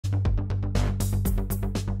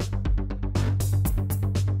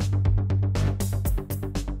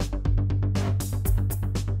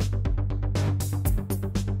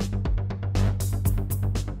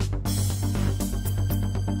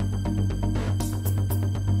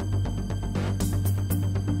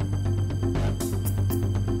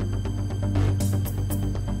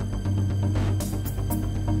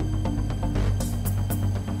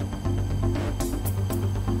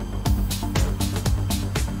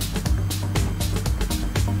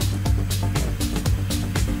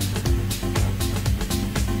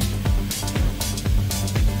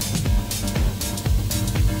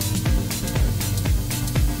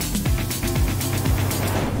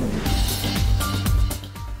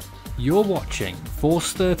You're watching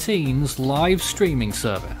Force 13's live streaming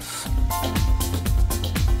service.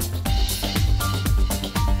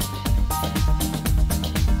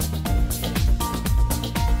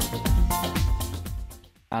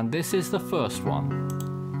 And this is the first one.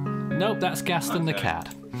 Nope, that's Gaston the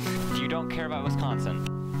cat. You don't care about Wisconsin.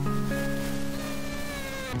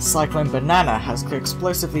 Cyclone Banana has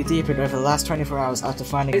explosively deepened over the last 24 hours after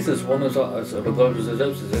finding...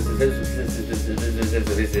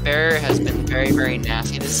 There has been very, very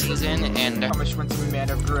nasty this season, and... Thomas went to Man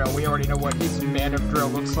of Drill. We already know what his Man of Drill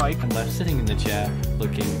looks like. And left sitting in the chair,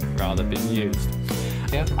 looking rather bemused.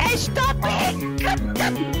 Yeah. Hey, stop it! God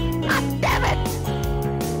damn it!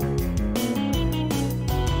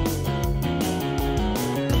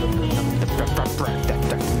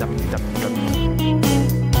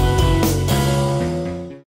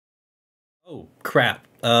 Oh, crap.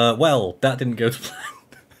 Well, that didn't go to plan.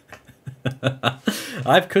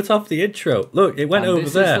 I've cut off the intro. Look, it went over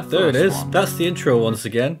there. There it is. That's the intro once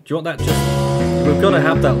again. Do you want that just... We've got to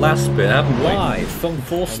have that last bit, haven't we? Live from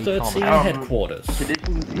Force 13 headquarters.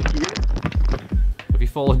 Have you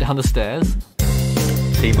fallen down the stairs?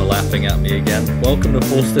 Team are laughing at me again. Welcome to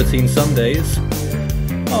Force 13 Sundays.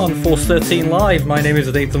 On Force 13 Live, my name is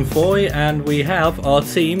Nathan Foy, and we have our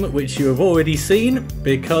team, which you have already seen,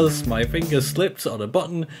 because my finger slipped on a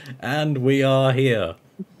button, and we are here.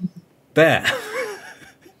 There.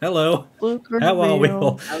 Hello. How are we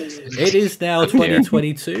all? It is now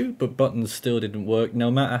 2022, but buttons still didn't work, no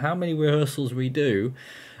matter how many rehearsals we do.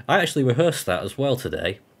 I actually rehearsed that as well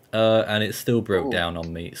today, and it still broke down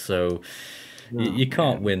on me, so you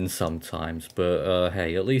can't win sometimes, but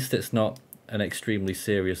hey, at least it's not an extremely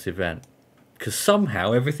serious event, because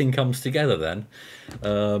somehow everything comes together then.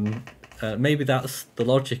 Maybe that's the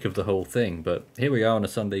logic of the whole thing, but here we are on a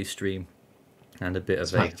Sunday stream and a bit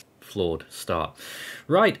of a flawed start.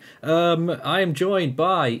 Right, I am joined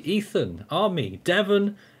by Ethan, Army,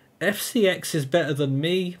 Devon, FCX is better than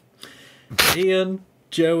me, Ian,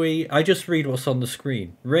 Joey, I just read what's on the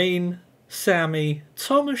screen, Rain, Sammy,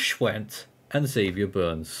 Thomas Schwent, and Xavier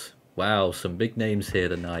Burns. Wow, some big names here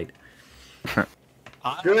tonight.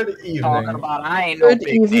 Good evening. Talking about I ain't no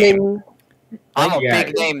big name. I'm a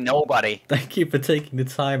big name nobody. Thank you for taking the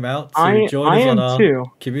time out to join us on our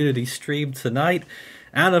community stream tonight.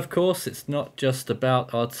 And of course, it's not just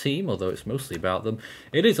about our team, although it's mostly about them.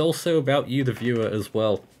 It is also about you, the viewer, as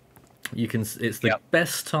well. You can. It's the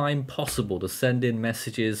best time possible to send in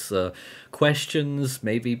messages, questions,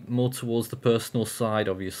 maybe more towards the personal side.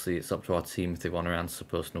 Obviously, it's up to our team if they want to answer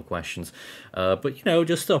personal questions. But, you know,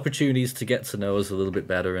 just opportunities to get to know us a little bit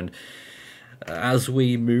better. And as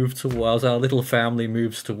we move towards, our little family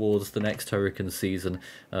moves towards the next hurricane season,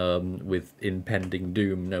 with impending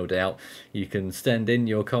doom, no doubt, you can send in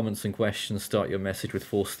your comments and questions, start your message with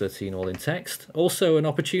Force 13 all in text. Also an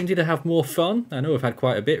opportunity to have more fun. I know we've had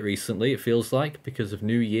quite a bit recently, it feels like, because of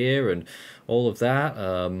New Year and all of that,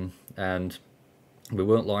 and we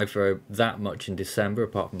weren't live for that much in December,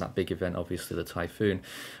 apart from that big event, obviously the typhoon.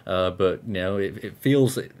 But you know, it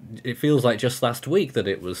feels like just last week that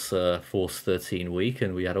it was Force 13 week,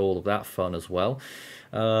 and we had all of that fun as well.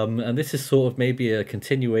 And this is sort of maybe a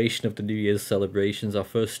continuation of the New Year's celebrations, our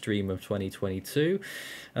first stream of 2022.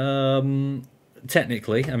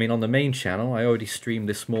 Technically, I mean, on the main channel, I already streamed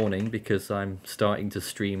this morning because I'm starting to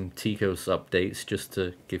stream Ticos updates just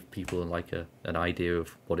to give people like an idea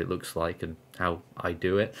of what it looks like and how I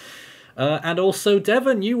do it. And also,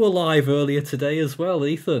 Devon, you were live earlier today as well,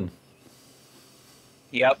 Ethan.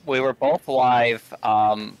 Yep, we were both live.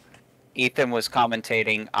 Ethan was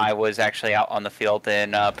commentating. I was actually out on the field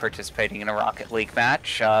and participating in a Rocket League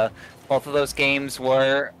match. Both of those games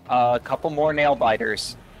were a couple more nail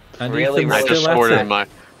biters. And really, I just scored in my.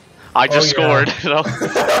 I just scored.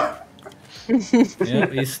 Yeah,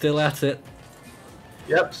 he's still at it.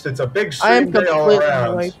 Yep, it's a big stream day all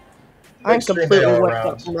around. I'm completely wiped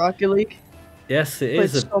up from Rocket League. Yes, it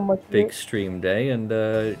is a big stream day, and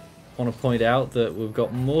I want to point out that we've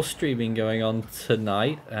got more streaming going on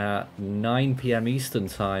tonight at 9 PM Eastern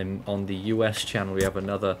Time on the US channel. We have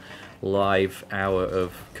another live hour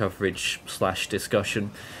of coverage /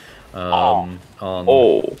 discussion on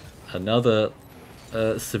another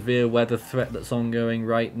severe weather threat that's ongoing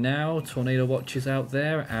right now. Tornado watches out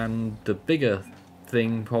there, and the bigger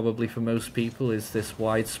thing probably for most people is this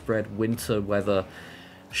widespread winter weather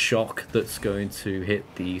shock that's going to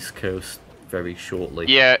hit the East Coast very shortly.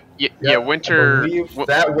 Yeah, winter. I believe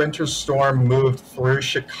that winter storm moved through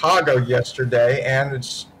Chicago yesterday, and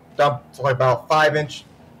it's dumped like about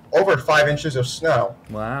over 5 inches of snow.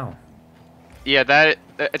 Wow. Yeah,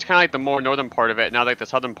 it's kind of like the more northern part of it. Now that the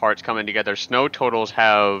southern part's coming together, snow totals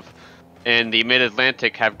in the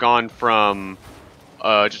mid-Atlantic have gone from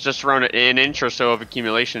just around an inch or so of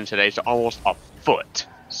accumulation today to almost a foot.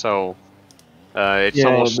 So it's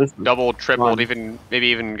almost doubled, tripled, maybe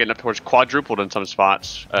even getting up towards quadrupled in some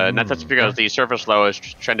spots. And that's because the surface low has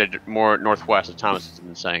trended more northwest, as Thomas has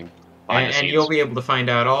been saying. And you'll be able to find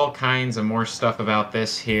out all kinds of more stuff about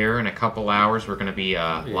this here in a couple hours. We're going to be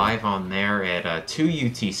live on there at 2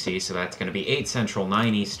 UTC, so that's going to be 8 Central,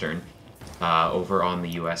 9 Eastern, over on the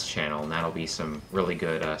US channel, and that'll be some really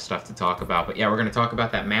good stuff to talk about. But yeah, we're going to talk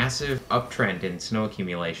about that massive uptrend in snow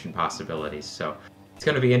accumulation possibilities, so it's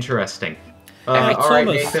going to be interesting. All right,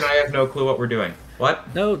 Nathan, I have no clue what we're doing.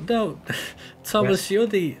 What? No, Thomas,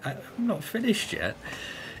 yes. I'm not finished yet.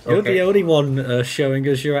 You're the only one showing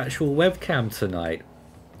us your actual webcam tonight.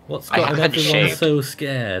 What's gotten everyone so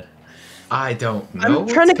scared? I don't know. I'm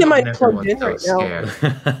trying to get mine plugged in right now.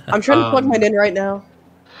 I'm trying to plug mine in right now.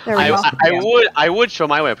 I would show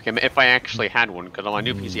my webcam if I actually had one, because on my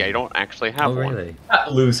new PC I don't actually have one. Really?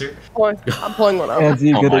 Loser. I'm pulling one up.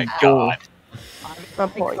 Oh my god. I'm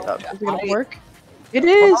pulling it up. Is it gonna work? It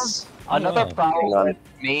is! Another problem with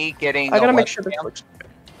me getting I gotta make sure this works.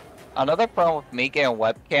 Another problem with me getting a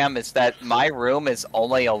webcam is that my room is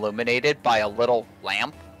only illuminated by a little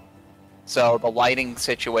lamp. So the lighting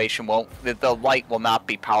situation the light will not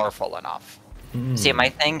be powerful enough. See, my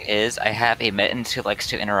thing is, I have a Mittens who likes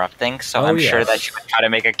to interrupt things, so I'm sure that she would try to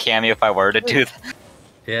make a cameo if I were to do that.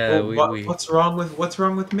 Yeah, what's wrong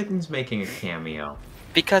with Mittens making a cameo?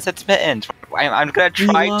 Because it's Mittens. I'm gonna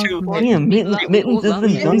try to. Mittens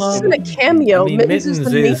isn't a cameo. Mittens is the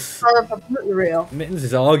main star of the Burton Reel. Mittens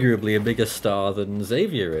is arguably a bigger star than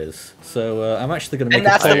Xavier is, so I'm actually going to make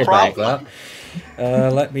a poll about that.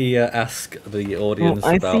 Let me ask the audience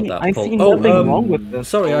about that I poll. see nothing wrong with this.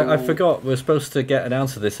 Sorry, I forgot. We're supposed to get an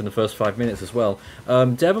answer to this in the first 5 minutes as well.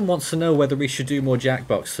 Devon wants to know whether we should do more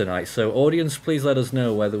Jackbox tonight. So, audience, please let us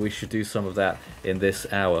know whether we should do some of that in this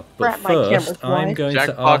hour. But first, I'm going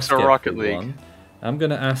to ask Rocket everyone. League. I'm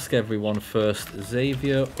going to ask everyone first: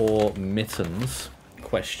 Xavier or Mittens?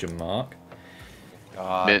 Question mark.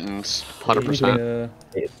 Mittens, 100%.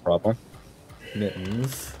 Problem.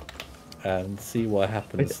 Mittens. And see what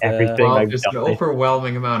happens there. Well, there's an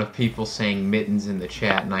overwhelming amount of people saying Mittens in the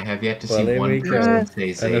chat, and I have yet to see one person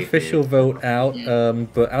say Xavier. An official vote out,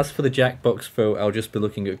 but as for the Jackbox vote, I'll just be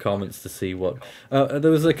looking at comments to see what...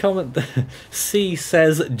 there was a comment that C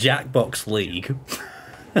says Jackbox League.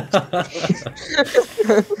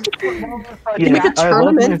 Make a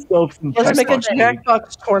tournament. Let's make a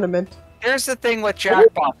Jackbox tournament. Here's the thing with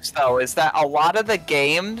Jackbox, though, is that a lot of the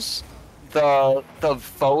games, the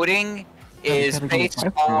voting is based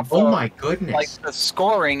off oh my goodness. Like, the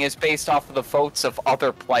scoring is based off of the votes of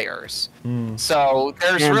other players. So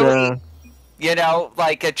there's really, you know,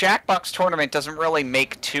 like a Jackbox tournament doesn't really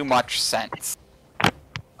make too much sense.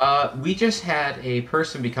 We just had a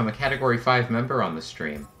person become a Category 5 member on the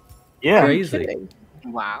stream. Yeah. Crazy.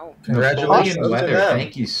 Wow. Congratulations, Weather.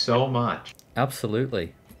 Thank you so much.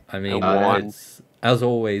 Absolutely. I mean, it's, as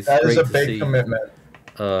always, that great is a to big see, commitment.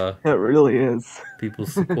 It really is.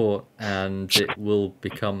 People's support, and it will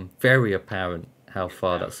become very apparent how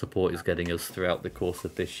far that support is getting us throughout the course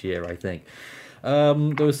of this year, I think.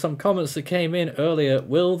 There was some comments that came in earlier.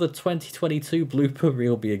 Will the 2022 blooper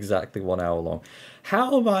reel be exactly 1 hour long?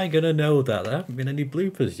 How am I going to know that? There haven't been any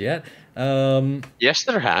bloopers yet. Yes,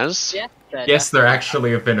 there has. Yes, there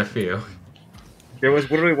actually have been a few. There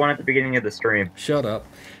was literally one at the beginning of the stream. Shut up.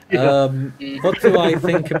 What do I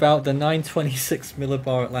think about the 926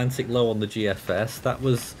 millibar Atlantic low on the GFS? That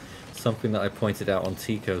was something that I pointed out on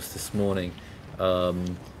T-Coast this morning.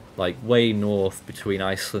 Like way north between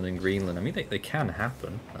Iceland and Greenland. I mean, they can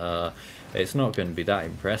happen. It's not going to be that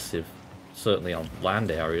impressive, certainly on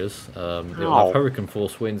land areas. You'll have hurricane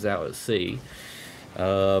force winds out at sea.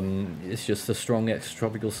 It's just a strong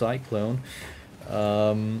extratropical cyclone.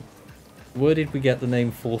 Where did we get the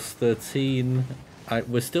name Force 13?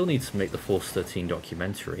 We still need to make the Force 13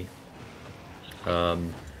 documentary.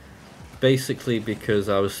 Basically because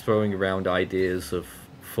I was throwing around ideas of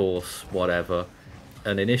Force whatever,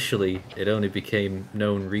 and initially it only became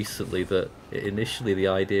known recently that initially the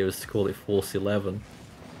idea was to call it Force 11.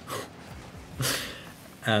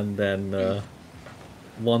 And then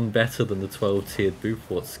one better than the 12-tiered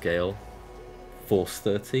Beaufort scale, Force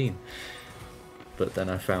 13. But then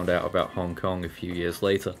I found out about Hong Kong a few years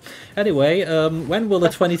later. Anyway, when will the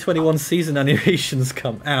 2021 season animations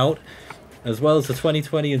come out? as well as the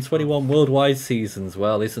 2020 and 21 worldwide seasons.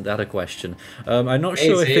 Well, isn't that a question? I'm not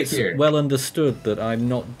sure if it's well understood that I'm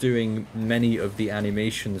not doing many of the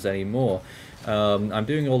animations anymore. I'm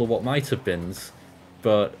doing all of What Might Have Beens,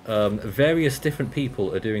 but various different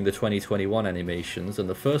people are doing the 2021 animations, and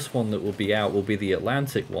the first one that will be out will be the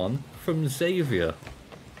Atlantic one from Xavier.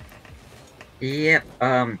 Yep.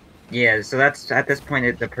 Yeah, so that's, at this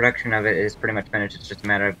point, the production of it is pretty much finished. It's just a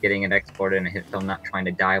matter of getting it exported and hit film not trying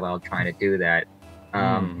to die while trying to do that.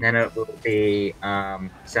 Then it will be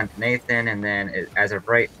sent to Nathan, and then as of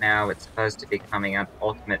right now, it's supposed to be coming out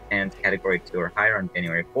Ultimate Fans Category 2 or higher on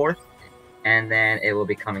January 4th, and then it will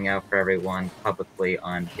be coming out for everyone publicly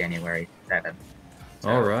on January 7th.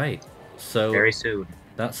 So, all right. So very soon.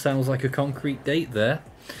 That sounds like a concrete date there.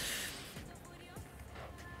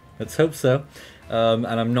 Let's hope so. And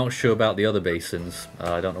I'm not sure about the other basins.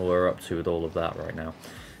 I don't know where we're up to with all of that right now.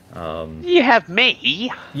 You have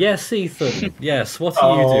me. Yes, Ethan. Yes, what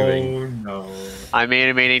are you doing? Oh no. I'm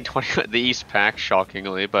animating the East Pack,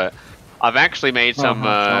 shockingly, but I've actually made some.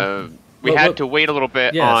 We had to wait a little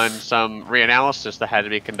bit on some reanalysis that had to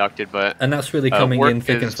be conducted, but and that's really coming in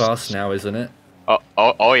thick and fast now, isn't it?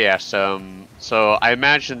 Oh yes. So I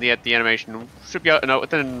imagine the animation should be out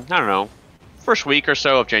within, I don't know, first week or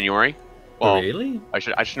so of January. Well, really? I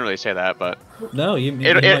shouldn't really say that, but no,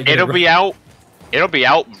 it'll be out. It'll be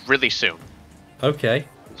out really soon. Okay,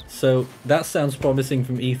 so that sounds promising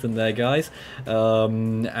from Ethan there, guys.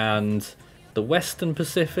 And the Western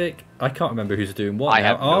Pacific, I can't remember who's doing what. I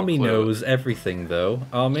have no Army clue. knows everything though.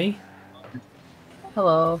 Army?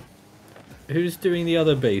 Hello. Who's doing the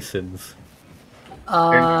other basins?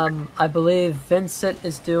 I believe Vincent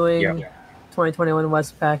is doing 2021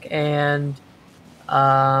 Westpac, and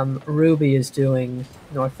Ruby is doing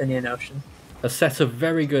North Indian Ocean. A set of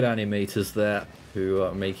very good animators there who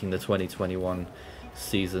are making the 2021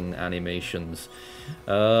 season animations.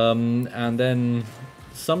 And then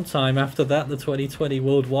sometime after that, the 2020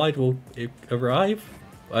 worldwide will arrive?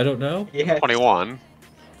 I don't know. Yeah. 21.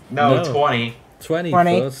 No, 20. 20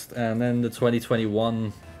 first, and then the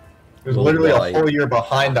 2021 There's literally a whole year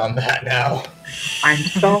behind on that now. I'm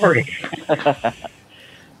sorry.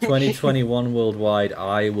 2021 worldwide,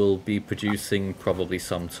 I will be producing probably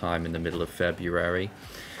sometime in the middle of February.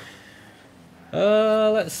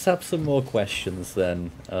 Let's have some more questions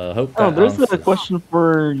then. Hope that there's answers. a question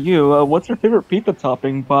for you. What's your favorite pizza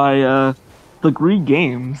topping by the Green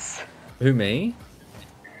Games? Who, me?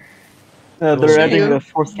 They're adding the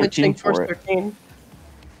Force 13 for it.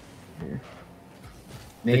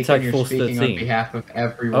 Nathan, you're speaking on behalf of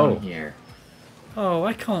everyone here. Oh,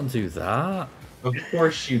 I can't do that. Of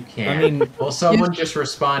course you can. I mean, well, someone just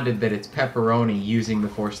responded that it's pepperoni using the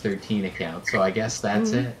Force 13 account, so I guess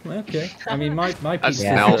that's it. Okay. I mean, my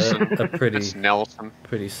pizzas are pretty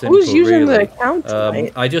simple. Who's using really. the account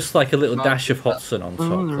tonight? I just like a little dash of hot sun on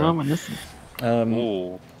top.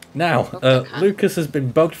 Now, Lucas has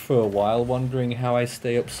been bugged for a while, wondering how I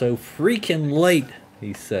stay up so freaking late,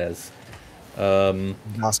 he says.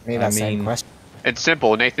 Ask me that same question. It's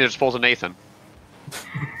simple. Nathan just pulls a Nathan.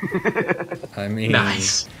 I mean,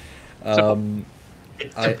 nice.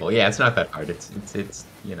 It's simple. Yeah, it's not that hard. It's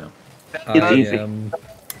you know. It's easy.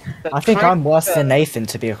 I think I'm worse than Nathan,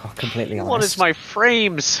 to be completely honest. What is my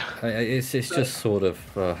frames? It's just sort of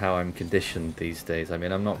how I'm conditioned these days. I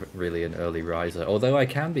mean, I'm not really an early riser, although I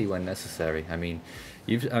can be when necessary. I mean,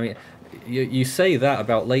 you say that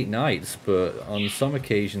about late nights, but on some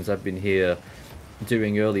occasions I've been here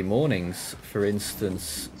doing early mornings. For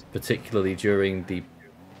instance, particularly during the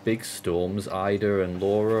big storms, Ida and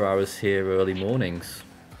Laura, I was here early mornings.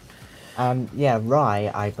 Yeah,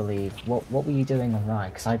 Rye, I believe. What were you doing on Rye?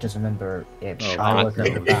 Because I just remember it.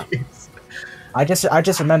 I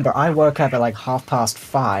just remember I woke up at like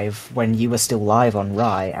 5:30 when you were still live on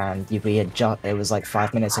Rye, and it was like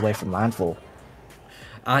 5 minutes away from landfall.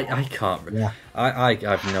 I can't. Yeah. I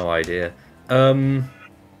have no idea.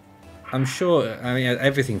 I'm sure. I mean,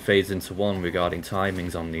 everything fades into one regarding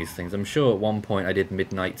timings on these things. I'm sure at one point I did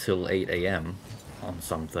midnight till 8 AM on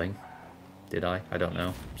something. Did I? I don't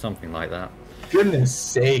know. Something like that. Goodness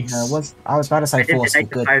sakes. I was about to say Force for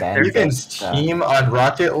good then. Ethan's team on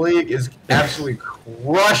Rocket League is absolutely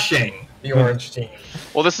crushing the Orange team.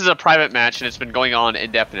 Well, this is a private match and it's been going on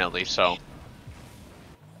indefinitely, so.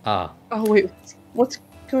 Ah. Oh wait, what's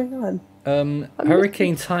going on?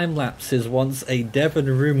 Hurricane Time Lapses wants a Devon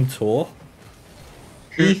room tour.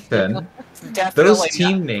 Ethan, those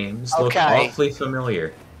team names look awfully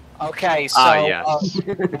familiar. Okay, so yes.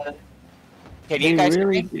 can you guys hear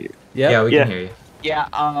me? Yeah, we can hear you. Yeah,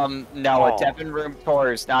 no, a Devon room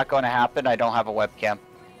tour is not going to happen. I don't have a webcam.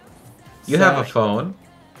 You have a phone.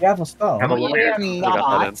 You have a phone. Have a We lawyer. are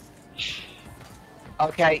not.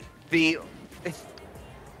 Okay,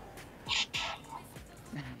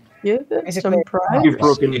 Yeah, some pride. You've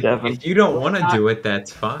broken If, Devin. if you don't want to do it,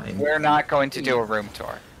 that's fine. we're not going to do a room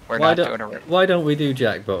tour. We're Why not don't doing a room. Why don't we do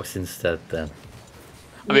Jackbox instead then?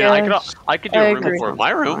 I mean, I could do I a room agree. for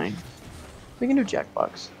my room. We can do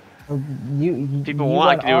Jackbox. You want, I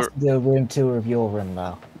weren't can asked to do a room tour of your room,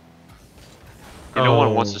 though. No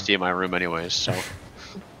one wants to see my room anyways, so.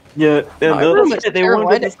 Yeah, My room is they terrible. I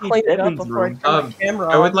wanted to didn't see clean it up Devin's before I room. turned the camera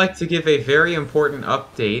I would on. like to give a very important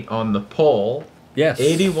update on the poll. Yes.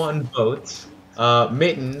 81 votes.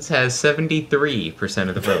 Mittens has 73%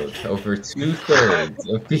 of the vote, over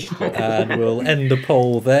 2/3 of people. And we'll end the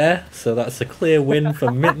poll there. So that's a clear win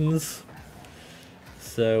for Mittens.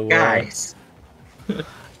 So Guys.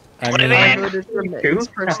 I What mean, did I voted for Mittens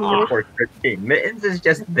personally. 13. Mittens is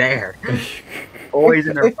just there. Always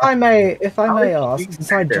in If I may How ask, is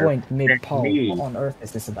since I there? joined mid-poll, Me. what on earth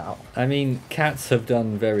is this about? I mean, cats have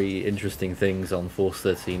done very interesting things on Force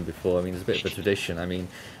 13 before. I mean, it's a bit of a tradition. I mean,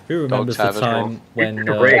 who remembers the Dogs have as well. time when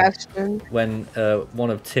Bastion. one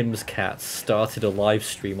of Tim's cats started a live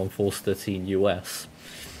stream on Force 13 US?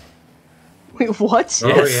 Wait, what? Oh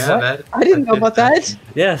Yes. yeah, that. I didn't know about that.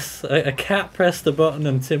 Yes, a cat pressed the button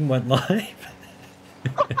and Tim went live.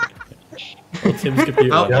 On Tim's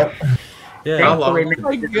computer. How, Yeah. how long? Oh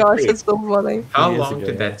my gosh, that's so funny. How Years long ago,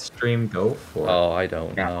 did yeah. that stream go for? Oh, I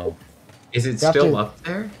don't know. Is it You have still to- up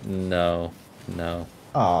there? No.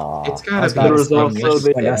 Aww. It's gotta I was be. about to There was say, also yes,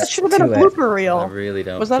 the- when That that's should have been a to it. blooper I reel. really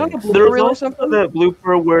don't. Was that on a think blooper There was reel or also something? that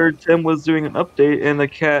blooper where Tim was doing an update and the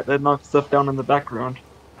cat that knocked stuff down in the background.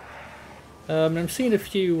 I'm seeing a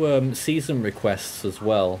few season requests as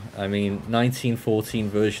well. I mean, 1914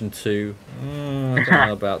 version 2. I don't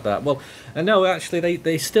know about that. Well, no, actually,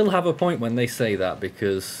 they still have a point when they say that,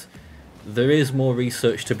 because there is more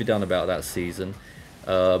research to be done about that season.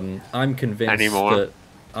 I'm convinced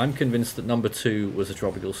that number 2 was a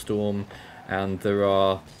tropical storm, and there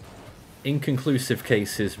are inconclusive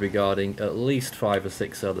cases regarding at least 5 or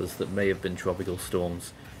 6 others that may have been tropical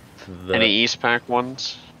storms. Any East Pack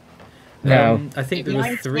ones? No. I think there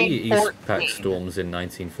were 3 East Pack storms in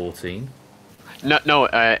 1914. No,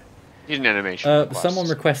 he's an animation. request. Someone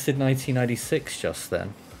requested 1996 just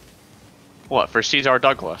then. What, for Cesar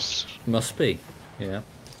Douglas? Must be, yeah.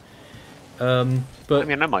 But I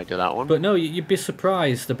mean, I might do that one. But no, you'd be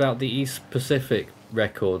surprised about the East Pacific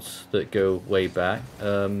records that go way back.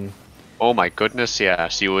 Oh my goodness,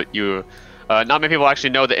 yes. Not many people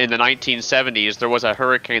actually know that in the 1970s there was a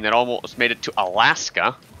hurricane that almost made it to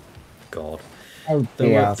Alaska. God. Oh, There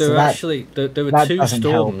yeah, were, so there were that- actually there were that 2 doesn't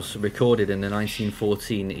help. storms recorded in the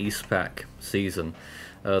 1914 East Pac season.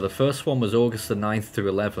 The first one was August the 9th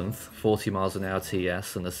through 11th, 40 miles an hour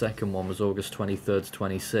TS, and the second one was August 23rd to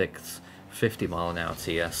 26th, 50 mile an hour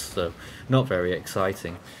TS. So not very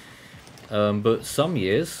exciting. But some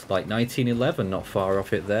years, like 1911, not far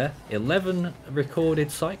off it there, 11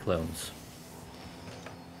 recorded cyclones.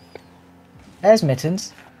 There's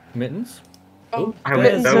Mittens. Mittens? Oh, I was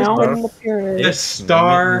Mittens so has close. been in the pyramid. The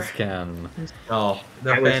star. Mittens can. Oh,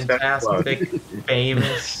 the I was so fantastic,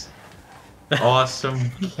 famous,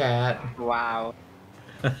 awesome cat. Wow.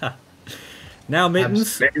 Now,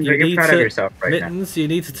 Mittens, Mittens, are you proud of yourself right now? Mittens, you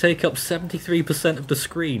need to take up 73% of the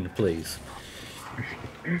screen, please.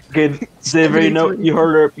 Good, Xavier, you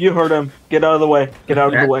heard her. You heard him. Get out of the way. Get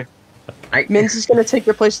out of the way. Minz is gonna take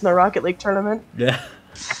your place in the Rocket League tournament. Yeah.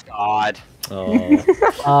 God. Oh.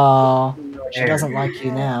 Oh, she doesn't like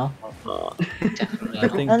you now. I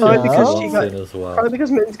think Probably Jones because wants she got, in as well. probably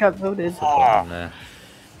because Mittens got voted. Button there.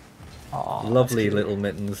 Lovely little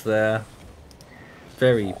Mittens there.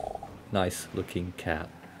 Very nice looking cat.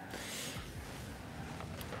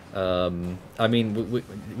 I mean,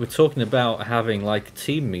 we're talking about having like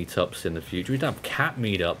team meetups in the future. We'd have cat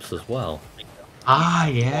meetups as well. Ah,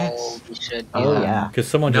 yes. We should. Oh, yeah. Because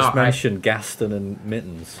someone No, just I- mentioned Gaston and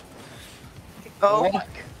Mittens. Oh,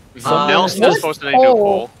 Nelson's what supposed to do a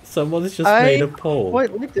poll. Someone's just I made a poll.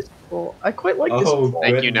 quite like this poll. I quite like this Oh, poll.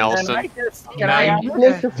 Thank you, Nelson. Can I ask, It's an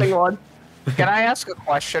interesting one. can I ask a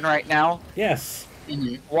question right now? Yes.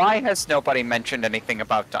 Why has nobody mentioned anything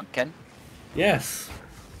about Duncan? Yes.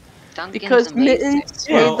 Because Mittens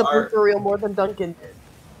Well, made the our- blooper reel more than Duncan did.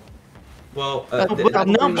 Well, But But Probably not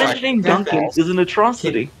not. mentioning Duncan is an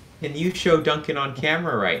atrocity. can you show Duncan on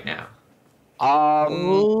camera right now?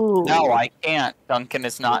 Ooh. No, I can't. Duncan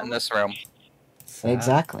is not in this room.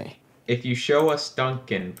 Exactly. If you show us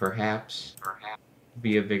Duncan, perhaps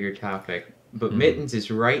be a bigger topic. But Mittens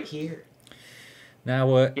is right here. Now,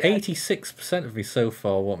 86% of me so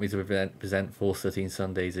far want me to present Force 13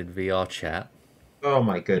 Sundays in VR chat. Oh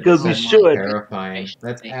my goodness. Because we should. Terrifying.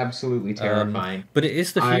 That's absolutely terrifying. But it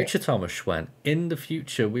is the future, Thomas Schwen. In the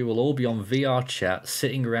future, we will all be on VR chat,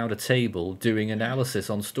 sitting around a table, doing analysis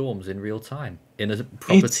on storms in real time in a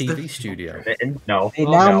proper TV studio. No.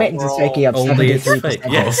 Now Mittens is taking up only it's 73%. fake.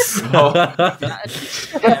 Yes.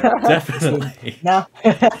 Definitely. No.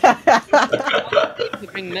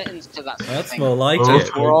 Bring Mittens to that. That's more like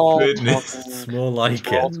it. It's more like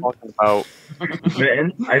We're all it. talking about.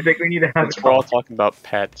 I think we need to have. We're all talking about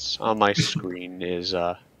pets. On my screen is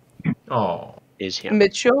is him.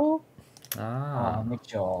 Mitchell? Ah,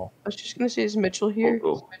 Mitchell. I was just gonna say, is Mitchell here?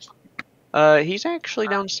 He's actually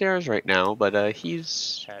downstairs right now, but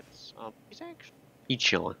he's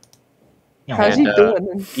chilling. How's he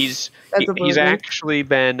doing? He's actually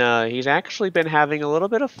been having a little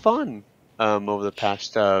bit of fun over the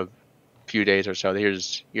past few days or so.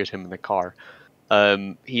 Here's him in the car.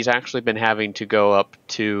 He's actually been having to go up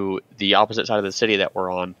to the opposite side of the city that we're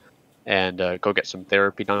on and go get some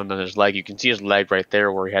therapy done on his leg. You can see his leg right there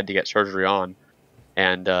where he had to get surgery on.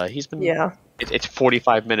 And he's been... Yeah. It's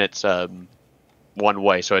 45 minutes one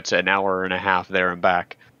way, so it's an hour and a half there and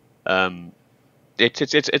back. It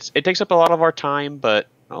takes up a lot of our time, but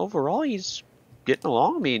overall he's getting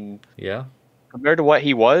along. I mean, yeah, compared to what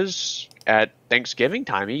he was at Thanksgiving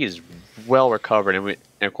time, he is well recovered, and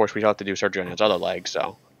of course we have to do surgery on his other leg.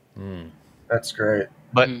 So that's great.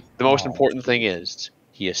 But the most important thing is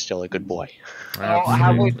he is still a good boy.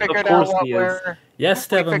 Have we figured out what we're? Yes,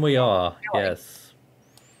 Devin, we are. Yes.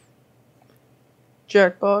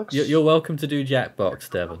 Jackbox. You're welcome to do Jackbox,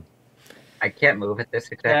 Devin. I can't move at this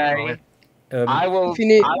exact moment. I will.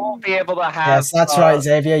 I won't be able to have. Yes, that's right,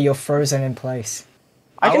 Xavier. You're frozen in place.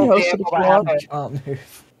 I can host it if you want. You can't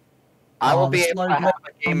move. I will be able to have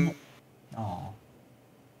a game. Oh.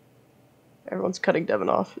 Everyone's cutting Devin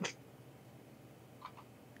off.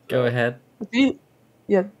 Go ahead.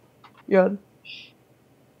 Yeah.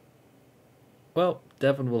 Well,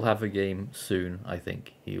 Devin will have a game soon, I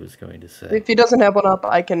think he was going to say. If he doesn't have one up,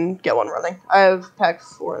 I can get one running. I have pack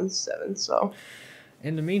 4 and 7, so...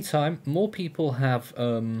 In the meantime, more people have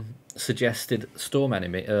suggested storm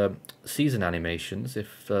season animations,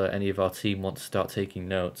 if any of our team want to start taking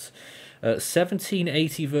notes.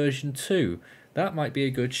 1780 version 2. That might be a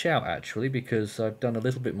good shout, actually, because I've done a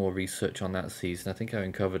little bit more research on that season. I think I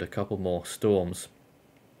uncovered a couple more storms.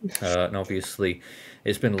 And obviously,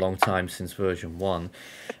 it's been a long time since version 1.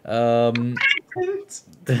 Oh my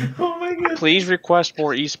god. Please request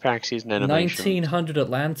more Eastpak season animation. 1900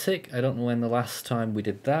 Atlantic. I don't know when the last time we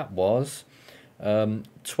did that was.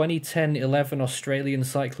 2010-11 Australian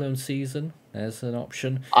Cyclone season. There's an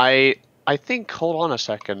option. I think, hold on a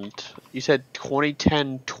second. You said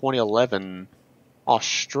 2010-2011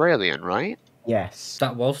 Australian, right? Yes.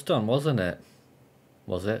 That was done, wasn't it?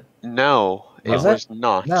 Was it? No, it was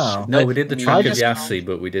not. No, we did the track of Yassi,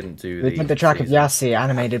 but we didn't do We did the track of Yassi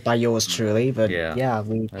animated by yours truly, but yeah,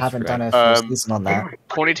 we haven't done a full season on that.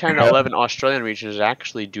 2010-11 Australian region is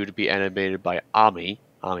actually due to be animated by Ami.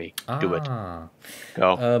 Ami, do it.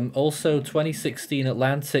 Go. Also, 2016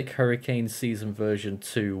 Atlantic Hurricane Season version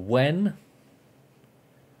 2. When?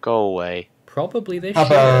 Go away. Probably this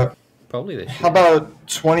year. Probably this year. How about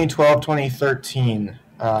 2012-2013?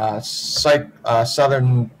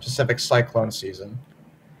 Southern Pacific Cyclone season,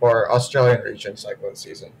 or Australian region cyclone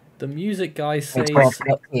season. The music guy says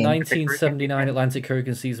 1979 Atlantic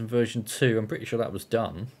Hurricane Season version 2. I'm pretty sure that was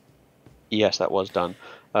done. Yes, that was done.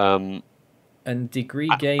 And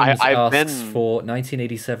Degree Games asks for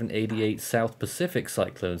 1987-88 South Pacific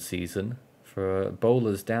Cyclone Season for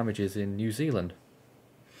Ebola damages in New Zealand.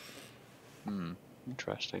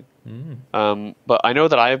 Interesting. But I know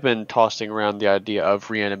that I've been tossing around the idea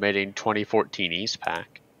of reanimating 2014 Eastpak.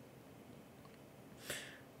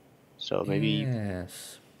 So maybe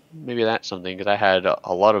that's something, because I had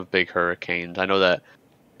a lot of big hurricanes. I know that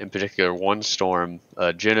in particular one storm,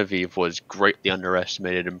 Genevieve, was greatly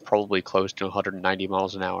underestimated and probably close to 190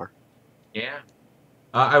 miles an hour. Yeah.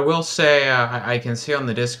 I will say, I can see on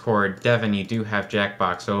the Discord, Devin, you do have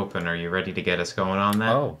Jackbox open. Are you ready to get us going on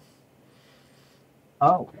that? Oh.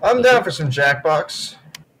 I'm down for some Jackbox.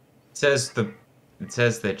 It says that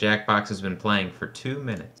Jackbox has been playing for 2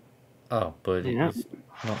 minutes. Oh, but he's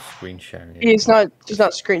not screen sharing it. He's not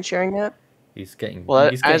screen sharing yet. He's getting. Well,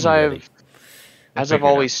 he's getting ready. As I've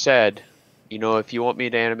always said, you know, if you want me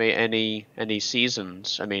to animate any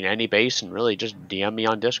seasons, I mean any basin, really, just DM me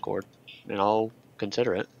on Discord, and I'll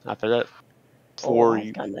consider it. After that, for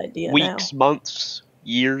weeks, months,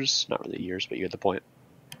 years, not really years, but you get the point.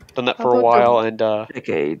 Done that for a while, and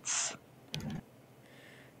decades.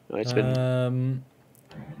 It's been.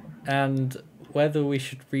 And whether we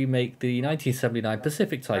should remake the 1979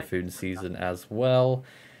 Pacific Typhoon season as well.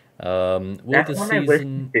 Will That's the one I wish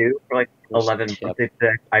to do for like 11 months.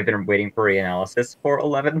 I've been waiting for reanalysis for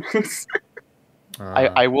 11 months.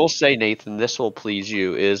 I will say, Nathan, this will please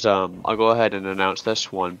you, is I'll go ahead and announce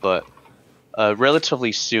this one, but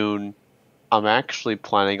relatively soon I'm actually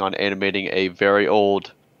planning on animating a very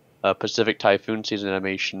old Pacific Typhoon season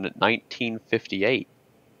animation, 1958.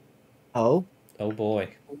 Oh? Oh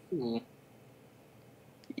boy.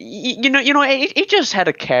 You know, it just had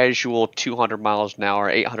a casual 200 miles an hour,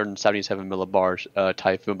 877 millibars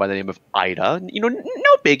typhoon by the name of Ida. You know,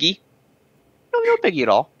 no biggie. No biggie at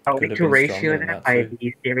all. I would like to ratio that by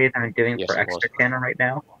the series I'm doing for Extra Canon right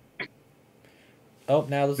now. Oh,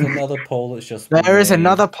 now there's another poll that's just There is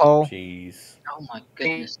another poll. Jeez. Oh my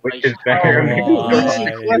goodness. Which is better.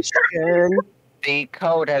 Easy question. The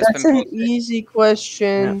code has That's been an easy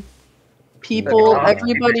question. People,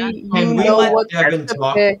 everybody, Can we know let what Devin to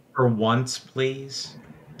talk pick. for once, please?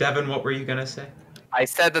 Devin, what were you gonna say? I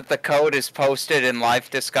said that the code is posted in live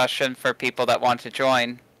discussion for people that want to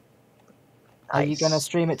join. Are you going to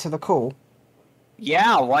stream it to the call?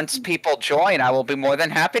 Yeah, once people join, I will be more than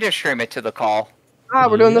happy to stream it to the call. Ah,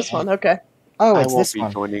 we're doing this one. Okay. Oh, I it's won't this be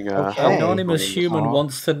one. joining. Okay. Anonymous Human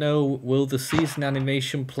wants to know, will the season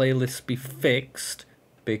animation playlist be fixed?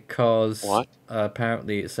 Because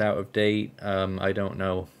apparently it's out of date. I don't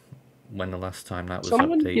know when the last time that was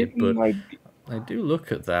updated, but I do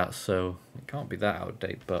look at that, so it can't be that out of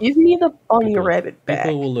date. But give me the bunny rabbit back.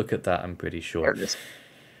 People will look at that, I'm pretty sure.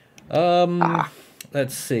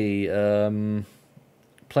 Let's see.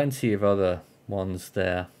 Plenty of other ones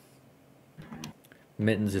there.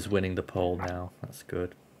 Mittens is winning the poll now. That's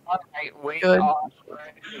good. Good.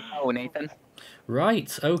 Oh, Nathan.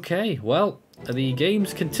 Right, okay. Well, the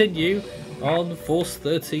games continue on Force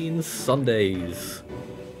 13 Sundays.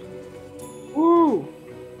 Woo!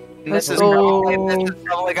 This is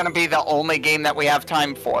probably going to be the only game that we have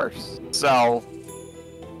time for. So,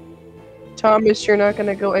 Thomas, you're not going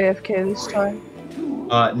to go AFK this time?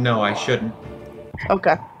 No, I shouldn't.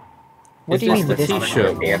 Okay. What do you mean the this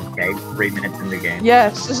t-shirt? AFK, 3 minutes in the game.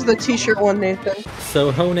 Yes, this is the t-shirt one, Nathan.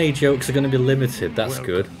 So Hone jokes are going to be limited. That's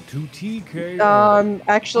good.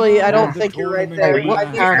 Actually, I don't think you're right there. I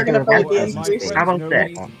think you're going to probably be increased. How about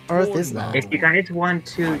this? Earth is that? If you guys want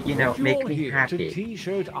to, you know, make me happy,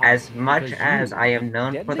 as much as I am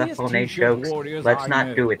known for the Hone jokes, let's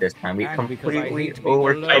not do it this time. We completely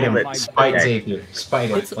oversold it. Spite Xavier.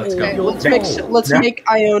 Spite it. Let's go. Let's make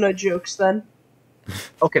Iona jokes then.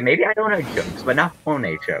 Okay, maybe I don't know jokes, but not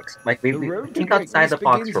Hone jokes. Like, we think outside the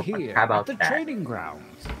box for fun. How about that?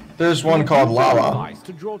 There's one called Lala.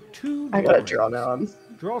 I gotta draw now.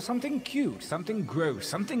 Draw something cute, something gross,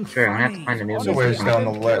 something sure, I'm gonna have to find a new one. Where's down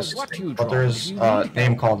the list? But there's a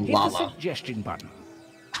name called Lala. Suggestion button.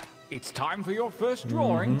 It's time for your first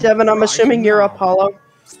drawing. Devin, I'm assuming you're Apollo.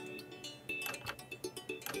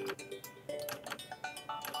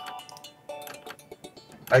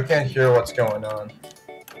 I can't hear what's going on.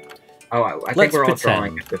 Oh, I think we're all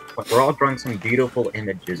drawing at this point. We're all drawing some beautiful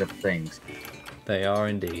images of things. They are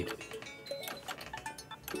indeed.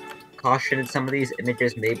 Caution, some of these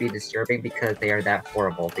images may be disturbing because they are that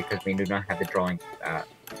horrible, because we do not have the drawing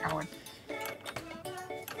talent.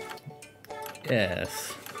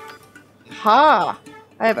 Yes. Ha!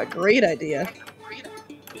 I have a great idea.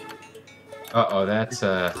 Uh-oh, that's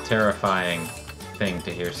a terrifying thing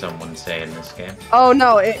to hear someone say in this game. Oh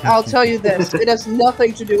no, I'll tell you this. It has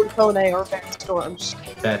nothing to do with Hone or Van Storms.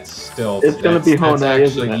 That's still... It's gonna be Hone,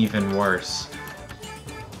 that's isn't actually it? even worse.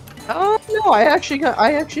 Oh no, I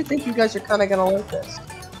actually think you guys are kind of gonna like this.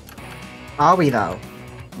 Are we though?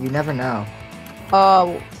 You never know.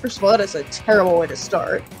 First of all, that is a terrible way to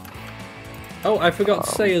start. Oh, I forgot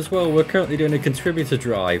to say as well, we're currently doing a contributor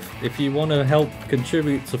drive. If you want to help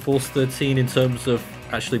contribute to Force 13 in terms of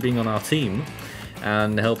actually being on our team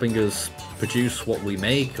and helping us produce what we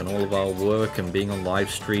make and all of our work and being on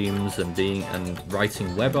live streams and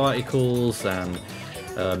writing web articles and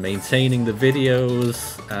maintaining the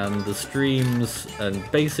videos and the streams and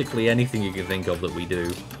basically anything you can think of that we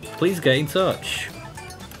do, please get in touch.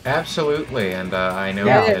 Absolutely, and I know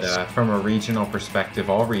that from a regional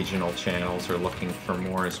perspective, all regional channels are looking for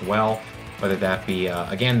more as well. Whether that be,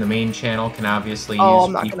 again, the main channel can obviously use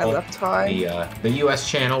I'm not people. gonna have enough time. The US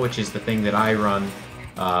channel, which is the thing that I run,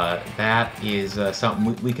 that is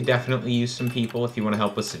something we could definitely use some people if you want to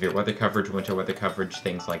help with severe weather coverage, winter weather coverage,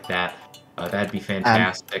 things like that. That'd be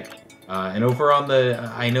fantastic. And over on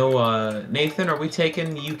the, I know, Nathan, are we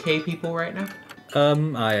taking UK people right now?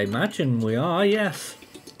 I imagine we are, yes.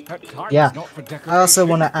 Yeah, I also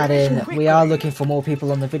want to add in, we are looking for more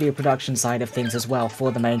people on the video production side of things as well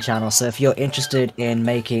for the main channel, so if you're interested in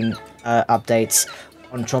making updates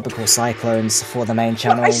on tropical cyclones for the main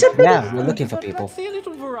channel, yeah, we're looking for people.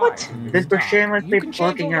 What? This was shamelessly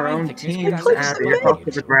plugging our own teams. You're also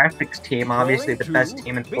the graphics team, obviously the best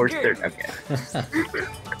team in Force 13. Okay.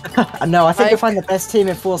 No, I think you'll find the best team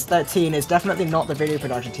in Force 13 is definitely not the video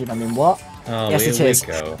production team. I mean, what? Oh, yes, it is.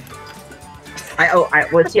 Go. I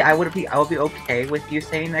would be okay with you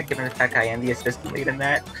saying that, given the fact I am the assistant lead in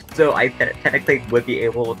that. So I technically would be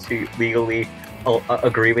able to legally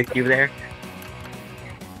agree with you there.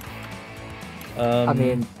 I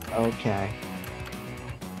mean, okay.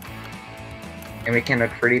 And we can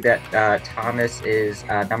agree that Thomas is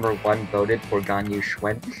 #1 voted for Ganyu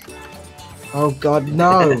Schwen. Oh God,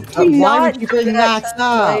 no! Why would you bring that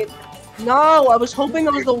up? No, I was hoping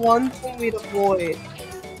it was the one thing we'd avoid.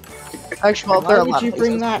 Actually, well, why would you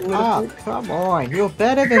bring that up? Come on, you're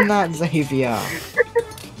better than that, Xavier.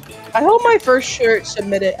 I hope my first shirt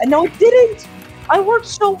submitted. And no, it didn't! I worked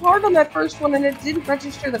so hard on that first one and it didn't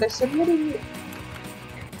register that I submitted it.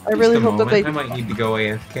 I really hope that they... I might need to go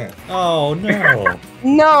AFK. Oh, no.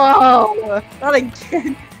 No! Not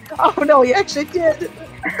again. Oh, no, he actually did.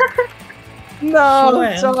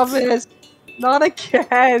 No, Thomas. Not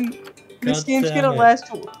again. This game's gonna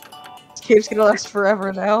last... This game's gonna last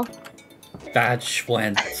forever now. Bad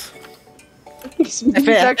Schwent.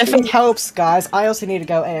 If it helps, guys, I also need to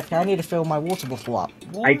go AFK. I need to fill my water bottle up.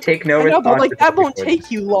 What? I take no responsibility. But like that won't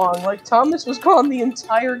take you long. Like Thomas was gone the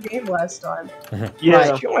entire game last time.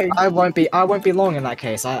 Yeah, I won't be long in that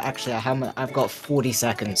case. I've got 40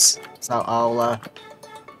 seconds, so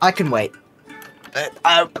I can wait.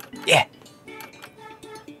 Yeah.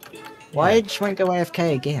 Why did Schwent go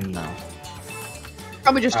AFK again, though?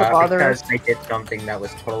 Probably just to bother because I did something that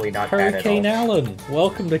was totally not Hurricane bad at all. Allen,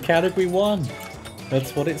 welcome to Category 1.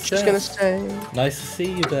 That's what it says. Just gonna say. Nice to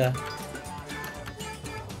see you there.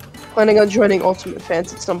 Planning on joining Ultimate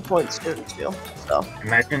Fans at some point soon, too. So.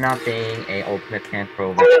 Imagine not being a Ultimate Fan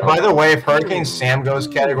for By the way, if Hurricane Sam goes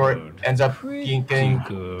ends up getting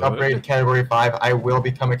upgraded to Category 5, I will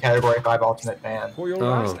become a Category 5 Ultimate Fan. For your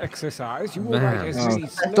last exercise, you will man. write as many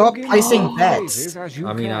Stop placing bets.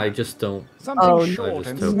 I mean, I just don't. Something short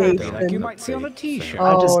and snappy like you might see on a t-shirt.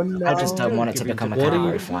 I just don't want it to become a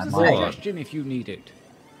Category 5. Suggestion if you need it.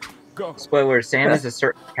 Go. Spoiler, Sam is a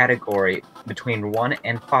certain category between 1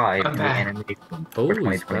 and 5 in the animation for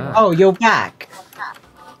 2021. Oh, you're back!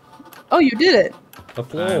 Oh, you did it!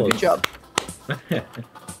 Applause. Good job.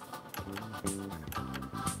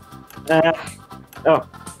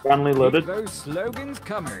 Finally loaded. Keep those slogans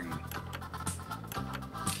coming.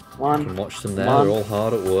 You can watch them there, they're all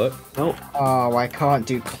hard at work. Nope. Oh, I can't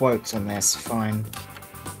do quotes on this, fine.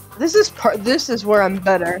 This is where I'm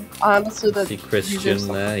better. Honestly, See Christian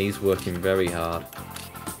there, he's working very hard.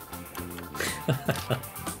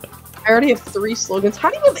 I already have 3 slogans.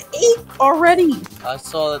 How do you have 8 already? I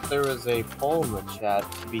saw that there was a poll in the chat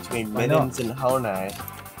between Mittens and Honai.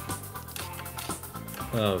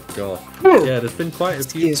 Oh god. Yeah, there's been quite a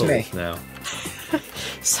few polls now.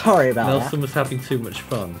 Sorry about that. Nelson was having too much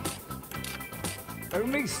fun.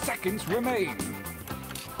 Only seconds remain.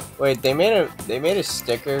 Wait, they made a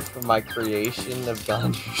sticker for my creation of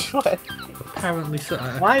Ganyu Schwen. Apparently so.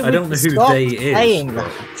 I don't know who they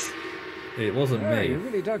is. It wasn't me. You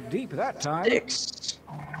really dug deep that time.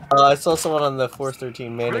 I saw someone on the Force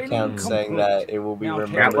 13 main account saying that it will be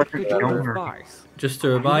remembered forever. Just a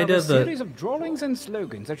reminder that of drawings and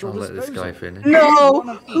slogans at your I'll let this guy finish. No!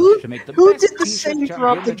 Who did the same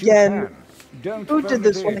drop again? Who did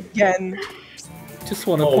this one again? Just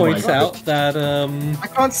want to point out that I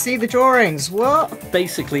can't see the drawings. What?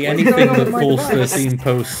 Basically, anything that Force 13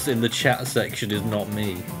 posts in the chat section is not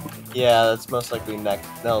me. Yeah, that's most likely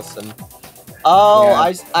Nelson. Oh,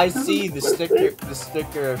 yeah. I see the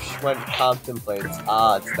sticker of Schwent contemplates.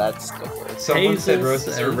 Ah, it's that sticker. Someone said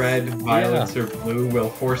roses are red, violets are blue. Will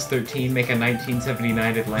Force 13 make a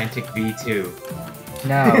 1979 Atlantic V2?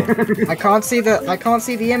 No, I can't see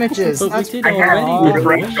the images. But that's we did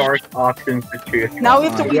already. Dark options to choose. Now we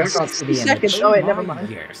have to wait 60 seconds. Oh wait, never mind.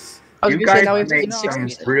 Yes. I was You gonna say guys now we have to make wait some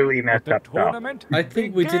 60 really messed up stuff. I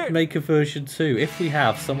think we did make a version 2. If we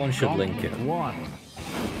have, someone should link it.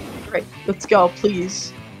 Great, let's go,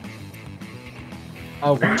 please.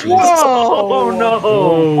 Oh, jeez. Whoa! Oh no!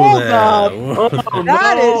 Hold up! Oh,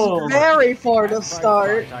 That no. is very far to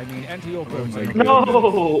start. I mean, enter your votes.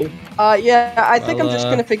 No! Yeah, I think I'm just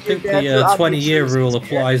gonna figure it out. The 20-year rule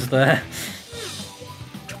applies there.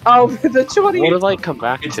 Oh, the 20. What did I come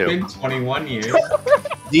back It's to? been 21 years.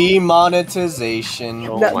 Demonetization.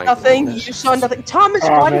 Nothing. You saw nothing. Thomas,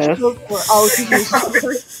 why did you go for? Oh, did you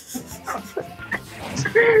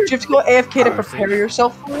have to go AFK to prepare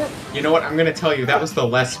yourself for it? You know what? I'm gonna tell you that was the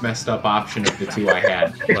less messed up option of the two I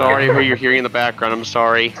had. Sorry who you're hearing in the background. I'm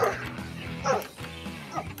sorry.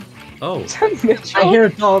 Oh. I hear a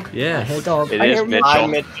dog. Yeah. I hear a dog. It is Mitchell. Hi,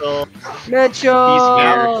 Mitchell.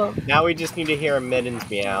 Mitchell. He's here. Now we just need to hear a Mittens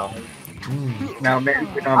meow. No,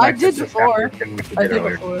 I did before. I did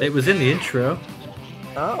before. It was in the intro.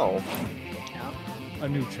 Oh. A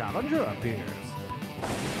new challenger appears.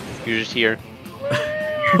 You're just here.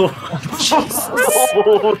 Oh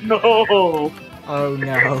no! Oh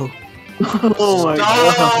no! Oh my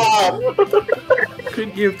god!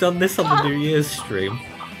 Couldn't you have done this on the New Year's stream?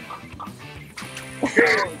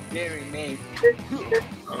 Deary me.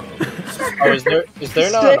 Oh, is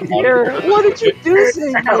there not? What did you do,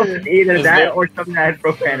 Xavier? Either Is that there- or something that had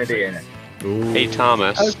profanity in it. Ooh. Hey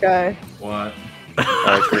Thomas. Okay. What?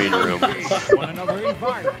 Green room. Want another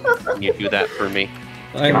invite? Can you do that for me?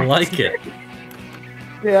 I like it.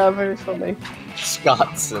 Yeah, very funny.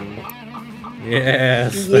 Scottson.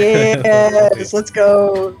 Yes. Yes, let's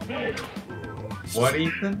go. What,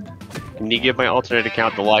 Ethan? Can you give my alternate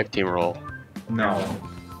account the live team role? No.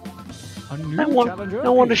 A new I want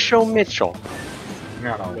challenger to show Mitchell.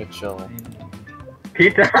 No. Mitchell.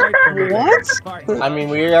 Peter. What? I mean,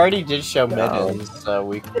 we already did show Mittens, so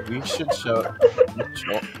we should show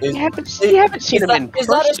Mitchell. You haven't seen him in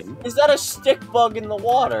person. Is that a stick bug in the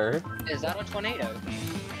water? Is that a tornado?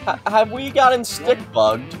 Have we gotten stick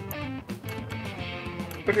bugged?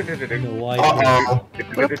 Uh-oh.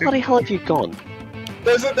 Where the bloody hell have you gone?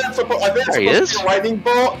 Isn't that supposed? I think it's There he supposed is. to be a lightning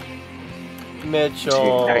bolt.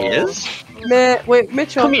 Mitchell. There he is. Wait,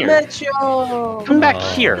 Mitchell. Come here. Mitchell. Come back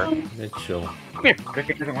Oh, here. Mitchell. Come here.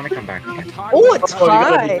 Griffith doesn't want to come back. Oh, it's Oh, you're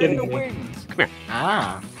gonna be high. kidding me. Come here.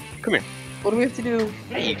 Ah. Come here. What do we have to do?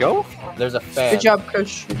 There you go. There's a fan. Good job,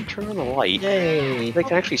 Kush. Turn on the light. Yay. They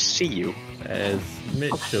can actually see you. As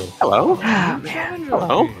Mitchell. Hello. challenger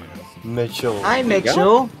Hello. appears. Mitchell. Hi, you go.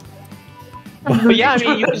 Mitchell. But yeah, I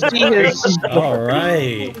mean, you can see his.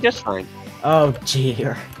 Alright. Just fine. Oh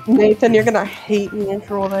dear. Nathan, you're gonna hate me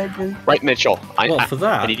after all that I did. Right, Mitchell. What for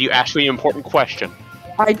that? I need you to ask me an important question.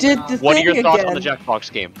 I did the What are thing your thoughts again. on the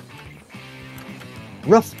Jackbox game?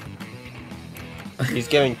 Rough. He's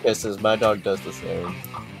giving kisses. My dog does the same.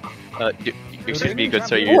 Excuse me, good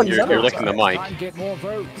sir. Oh, You're licking the mic. Try and get more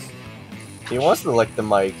votes. He wants to lick the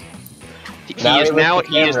mic. He Now is he licked now the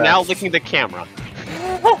he is camera. now licking the camera.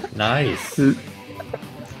 Nice. Well,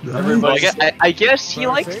 Everybody, I guess he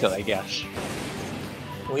likes it. I guess.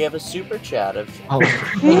 we have a super chat of Oh.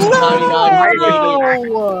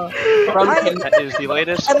 No! from That is the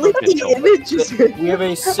latest. At least Mitchell. the image is. We have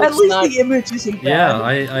a At 6 least the image isn't Yeah,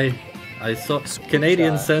 bad. I saw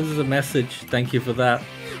Canadian sends us a message. Thank you for that.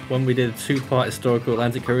 When we did a two-part historical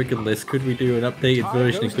Atlantic Hurricane list, could we do an updated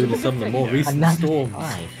version including some of the more recent storms?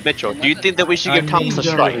 Mitchell, do you think that we should give Thomas a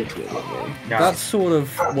strike? That's sort of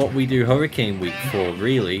what we do Hurricane Week for,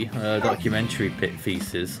 really. Documentary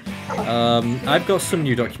pieces. I've got some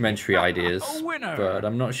new documentary ideas, but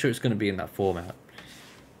I'm not sure it's going to be in that format.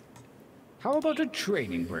 How about a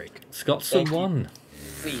training break? Scottson won.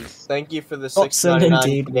 Please. Thank you for the Scottson $6.99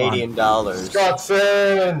 indeed Canadian dollars.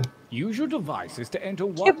 Scottson! Use your devices to enter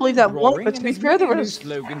one. Can't believe that one, drawing but to and be as fair, there many was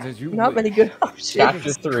slogans as you not many wish. good options.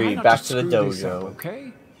 Chapter 3, Try not back to the screw this up, dojo.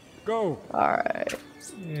 okay? Go. Alright.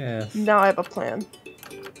 Yes. Now I have a plan.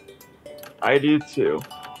 I do too.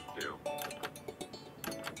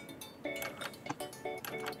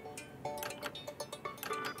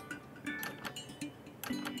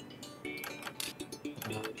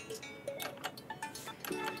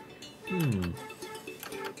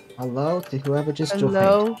 Hello to whoever just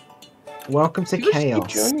Hello? joined. Welcome to You just keep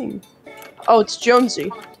Chaos. joining. Oh, it's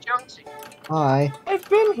Jonesy. Hi. I've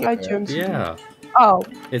been here. Hi, Jonesy. Yeah. Oh,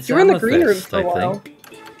 It's you were in the green room Amethyst, for a I while. think.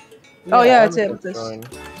 Oh, yeah, I it's was Amethyst. joined.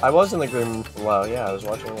 I was in the green room for a while, yeah, I was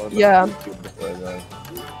watching a little bit Yeah. of YouTube before I joined.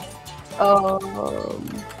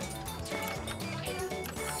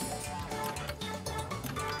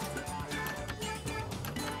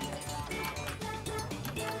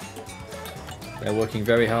 They're working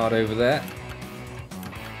very hard over there.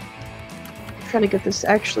 I'm trying to get this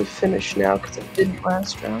actually finished now because it didn't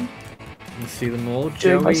last round. You see them all.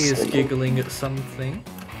 Doing my Joey is singing. giggling at something.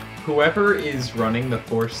 Whoever is running the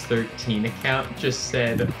Force 13 account just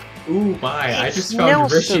said, "Ooh my! I just found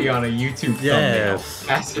Nelson. Rishi on a YouTube thumbnail. Yes.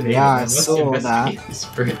 Fascinating. Yeah, I must saw investigate that. this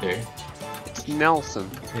further." It's Nelson.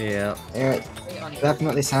 Yeah. It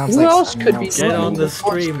definitely sounds Who like else something could be else. Get on the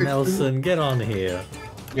Force stream, 13. Nelson. Get on here.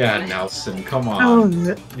 Yeah, Nelson, come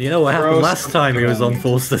on. You know what happened last time he was on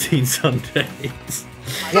Force 13 Sundays?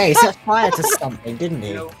 Yeah, he set fire to something, didn't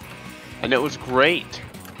he? And it was great.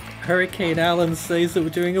 Hurricane Allen says that we're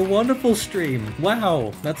doing a wonderful stream.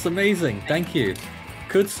 Wow, that's amazing. Thank you.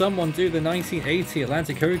 Could someone do the 1980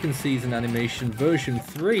 Atlantic Hurricane Season animation version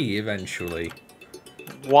 3 eventually?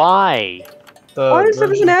 Why? Why is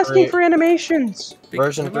everyone asking for animations?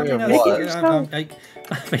 Version 3 of Make it what? yourself.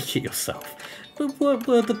 Make it yourself.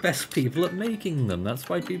 We're the best people at making them. That's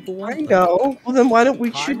why people want them. I know. Well, then why don't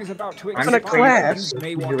we shoot on a class?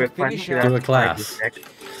 Do a class.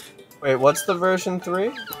 Wait, what's the version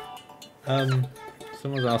 3?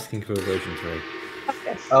 Someone's asking for a version 3.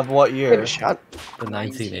 Of what year? Give it a shot. The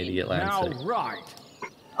 1980 Atlantic. Now, right.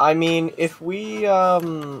 I mean, if we have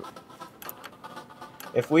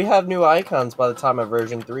new icons by the time a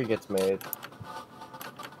version 3 gets made.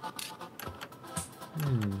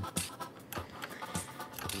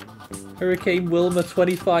 Hurricane Wilma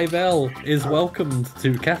 25L is welcomed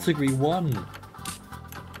to Category 1.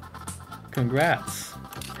 Congrats.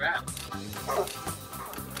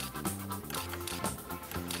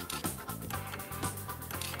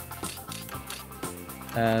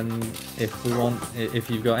 And if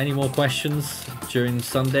you've got any more questions during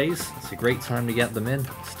Sundays, it's a great time to get them in.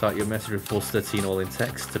 Start your message with Force 13 all in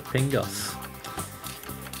text to ping us.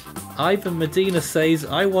 Ivan Medina says,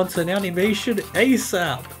 I want an animation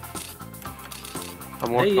ASAP.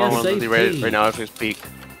 I'm working on one right now as we speak.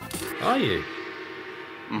 Are you?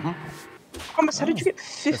 Mm-hmm. Thomas, how did you get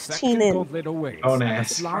 15 in? Oh,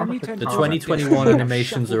 nice. The 2021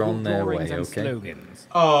 animations are on their way, okay?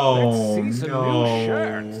 Oh,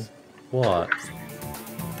 no. What?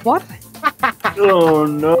 What? Oh,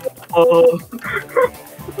 no.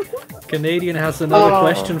 Canadian has another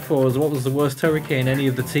question for us. What was the worst hurricane any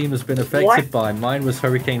of the team has been affected by? Mine was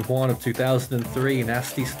Hurricane Juan of 2003,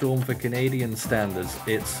 nasty storm for Canadian standards.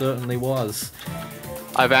 It certainly was.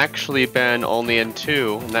 I've actually been only in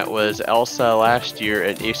 2, and that was Elsa last year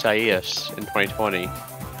and Isaias in 2020.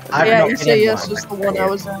 Yeah, Isaias was the one I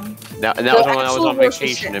was in. And that was when I was on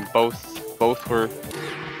vacation, and both were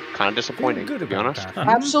kind of disappointing, to be honest.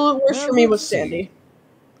 Absolute worst for me was Sandy.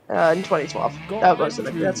 In 2012. That's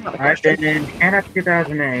not a question. I've been in Anna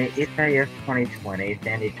 2008, Isaias 2020,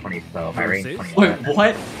 Sandy 2012, Irene 2011. Wait,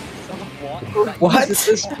 what? What? Is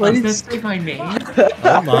this Please say my name?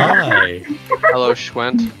 Oh my. Hello,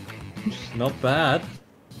 Schwent. Not bad.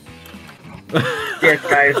 Yes,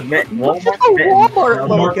 guys, Walmart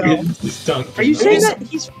logo. Are you saying that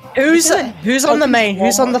he's... Who's on the main?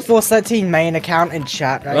 Who's on the Force 13 main account in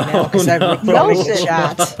chat right now? Because they're recalling the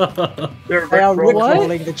chat. They are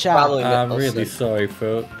recalling the chat. I'm really sorry,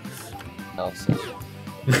 folks.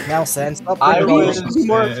 Nelson, stop. I was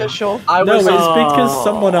more official. No, it's because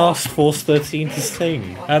someone asked Force 13 to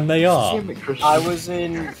sing, and they are. I was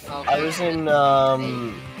in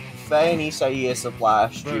Faye and Isaias of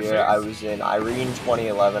last year. I was in Irene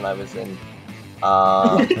 2011. I was in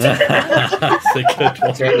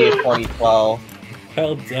Sandy 2012.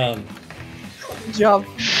 Well done. Good job.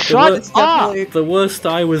 Shut up! The worst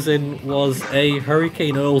I was in was a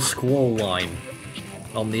Hurricane Earl squall line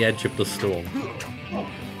on the edge of the storm.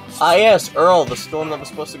 Ah yes, Earl, the storm that was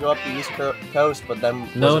supposed to go up the east coast, but then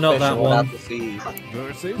no, not that one.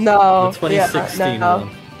 No, the 2016 one.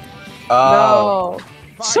 No.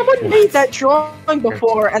 Someone made that drawing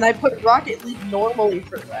before, and I put Rocket League normally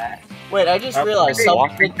for that. Wait, I just realized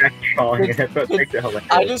something.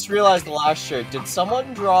 I just realized last year, did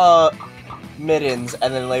someone draw Mittens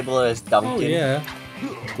and then label it as Duncan? Oh yeah,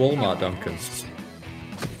 Walmart Duncan.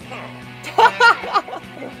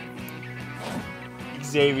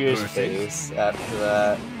 Xavier's face after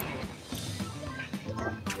that.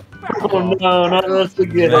 Oh no, not us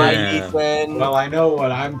again. Hi, Ethan. Well, I know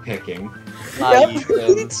what I'm picking. Hi, Yep,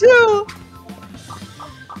 Ethan. me too.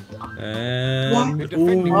 And Oh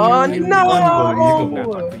no!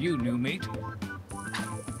 Unbelievable. You new mate.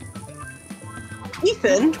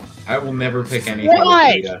 Ethan? I will never pick anything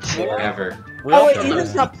Why? with Vita, ever. Oh wait,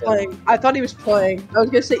 Ethan's not playing. I thought he was playing. I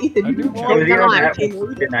was gonna say, Ethan, you can play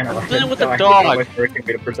Dealing with the dog.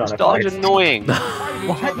 This dog's annoying.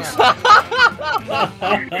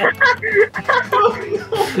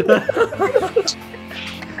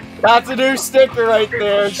 That's a new sticker right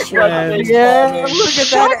there. Yeah, look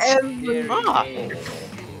at that.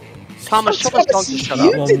 Thomas, shut us down to shut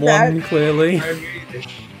up. One clearly.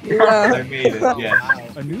 I made it,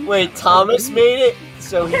 yes. Wait, Thomas made it?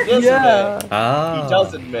 So he does admit. Ah. He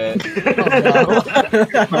does admit.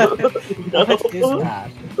 What is that?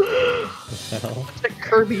 It's like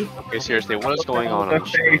Kirby. Okay, seriously, what is going on? The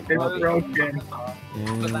face is broken.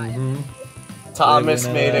 Thomas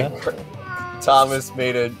made a. Thomas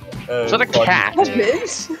made a. Was that a cat? Was that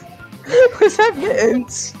Mittens? Was that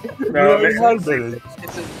Mittens? No, Mittens.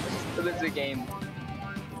 It's a game.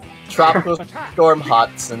 Tropical Storm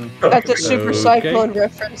Hudson. That's a Super Cyclone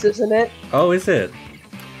reference, isn't it? Oh, is it?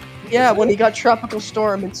 Yeah, when he got Tropical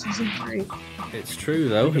Storm in Season 3. It's true,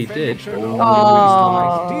 though. He did.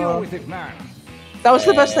 Aww. That was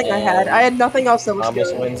the best thing I had. I had nothing else that was Thomas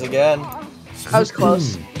good. wins again. I was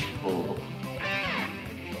close. Come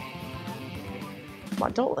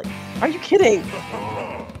on, don't like. Are you kidding?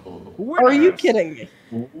 Are you kidding me?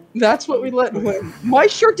 That's what we let him win. My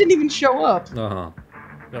shirt didn't even show up.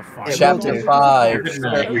 Chapter 5.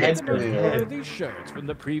 Worthy shirts from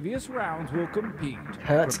the previous rounds will compete.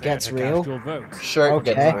 Hurts gets real. Shirt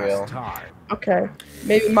gets real. Okay.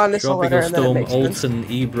 Maybe minus a letter Tropical and then it Storm makes sense. Alton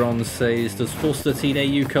Ebron says, does Forster Teen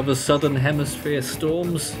AU cover Southern Hemisphere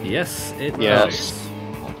storms? Yes, it does.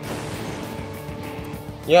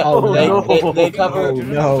 Yeah, Oh, they cover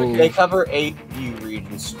no. they cover 8 U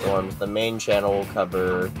region storms. The main channel will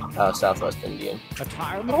cover Southwest Indian.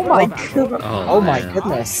 Oh my god. Oh my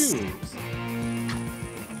goodness.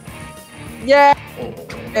 Yeah.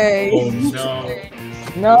 Hey. Oh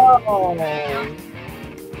no. No.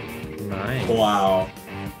 Nice. Wow.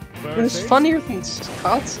 It was funnier than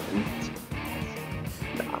Wisconsin.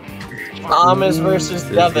 Thomas versus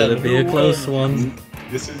This is Devin. gonna be a close one.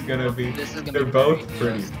 This is gonna be. They're both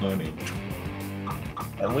pretty funny.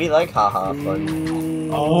 And we like haha fun.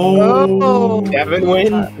 Oh. Devin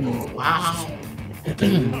wins. Wow.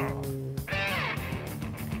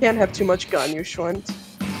 Can't have too much gun, you Schwent.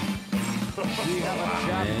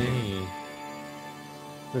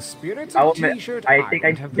 The spirits I'll of admit, T-shirt I think I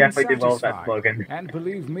Island have been definitely did well with that satisfied. slogan. And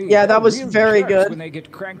believe me, Yeah, that was real very jerks good. when they get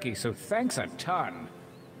cranky, so thanks a ton.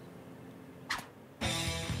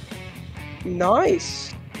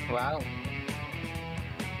 Nice. Wow.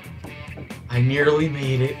 I nearly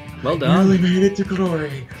made it. Well done. Nearly made it to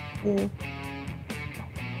glory. Yeah.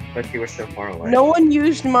 But you were so far away. No one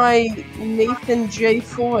used my Nathan J.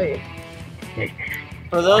 Foy.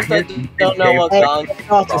 For those that don't know what don't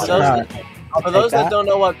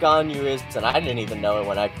know what Ganyu is, and I didn't even know it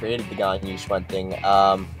when I created the Ganyu Schwent thing.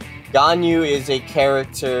 Ganyu is a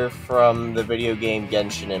character from the video game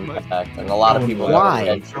Genshin Impact, and a lot of people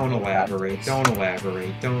Don't elaborate. Don't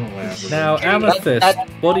elaborate. Don't elaborate. Now, Amethyst,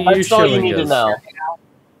 what are you that's all you showing need to us? know.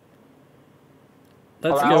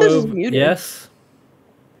 Let's Amethyst go is over. muted. Yes.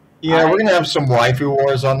 Yeah, we're gonna have some waifu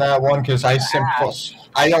wars on that one because I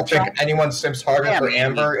don't think anyone simps harder for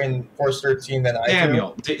Amber in Force 13 than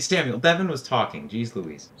I do. Samuel, Devin was talking. Jeez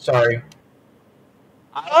Louise. Sorry.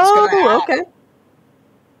 Oh, okay.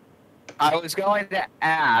 I was going to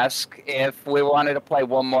ask if we wanted to play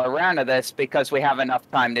one more round of this because we have enough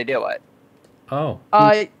time to do it. Oh.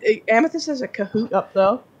 Amethyst has a Kahoot up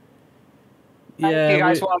though. Yeah. If you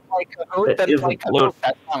guys want to play Kahoot, then play Kahoot.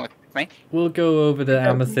 That's fine with me. We'll go over the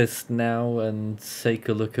Amethyst now and take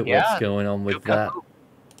a look at what's going on with that.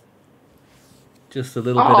 Just a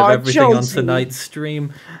little bit of everything on tonight's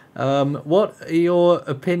stream. What are your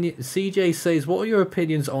opinions? CJ says, what are your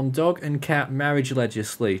opinions on dog and cat marriage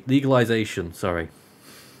legalization? Sorry.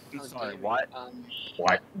 Sorry, what?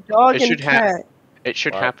 What? Dog It and should cat. It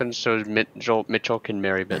should happen so Mitchell can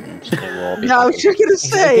marry Mittens. And we'll all be Yeah, I was just gonna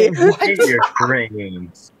say. Your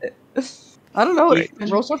brains. I don't know. It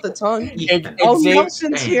rolls off the tongue. Oh,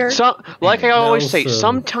 Nelson's here. Like I always say, Nelson.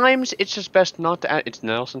 sometimes it's just best not to add. It's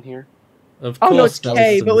Nelson here. Of Oh course, no, it's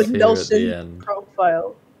K, but with Nelson's here at the Nelson end.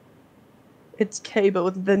 profile. It's K, but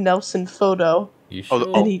with the Nelson photo. You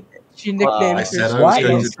sure? And she nicknamed I her. said I was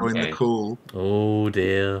going to join the cool. Oh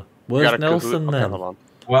dear. Where's Nelson then?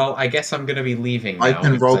 Well, I guess I'm gonna be leaving now. I've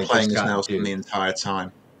been because I role playing just as got Nelson duped. the entire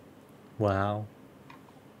time. Wow.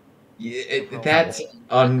 That's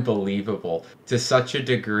unbelievable to such a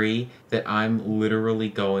degree that I'm literally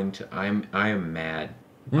going to. I am mad.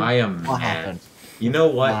 I am What mad. happened? You know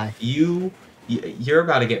what? Why? You're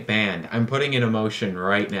about to get banned. I'm putting in a motion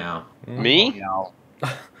right now. Me?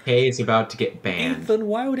 Kay is about to get banned. Ethan,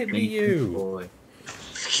 why would it be you?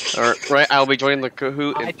 Right, I'll be joining the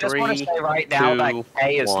Kahoot in I just 3, want to say right now 2, that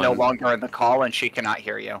Kay is no 1. longer in the call and she cannot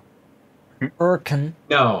hear you. Urkin.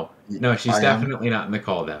 No, she's I am. definitely not in the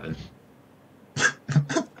call, Devin.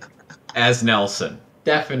 As Nelson.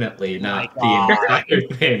 Definitely not the entire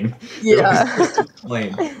thing. Yeah. That was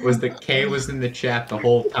explained was that Kay was in the chat the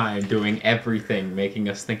whole time doing everything, making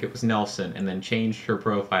us think it was Nelson, and then changed her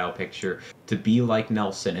profile picture to be like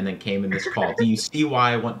Nelson, and then came in this call. Do you see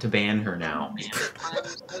why I want to ban her now? I'm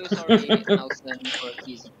so sorry, Nelson, for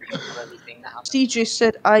accusing you of everything that happened. CJ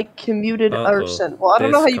said I commuted Uh-oh. Arson. Well, I don't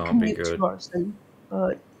know how This you can't be commute good. to Arson,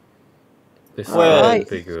 but This Well, would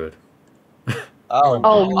be good. Oh.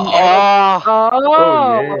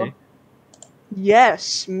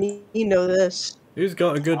 Yes, me know this. Who's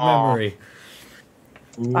got a good memory?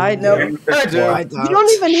 I know. You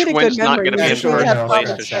don't even need a good Schwint's not memory. going to be in You just need to first have place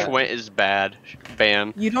common because sense. Schwint is bad.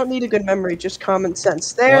 Ban. You don't need a good memory, just common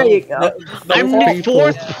sense. There you go. I'm in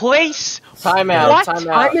 4th place. Time out. What? Time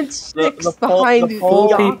out. I'm in 6th behind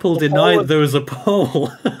Four people denied there was a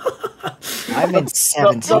poll. I'm in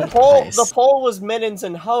 17th The poll was Mittens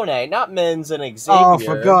and Hone, not Mittens and Xavier. Oh,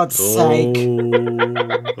 for God's sake.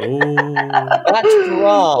 That's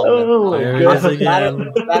wrong. Oh,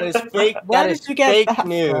 That is fake. Where That did is you get fake that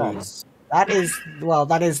news. That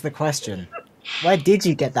is the question. Where did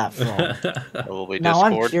you get that from? Probably Now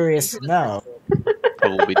I'm Discord. curious to know.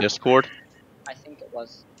 Probably Discord. I think it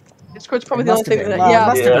was. Discord's probably It the only must have thing been. that. Well, it Yeah.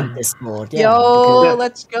 must have been Discord. Yeah, Yo, because-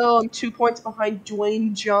 let's go. I'm 2 points behind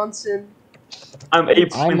Dwayne Johnson. I'm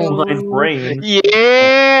 8 points behind Brain.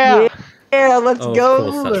 Yeah. Yeah, let's Oh, of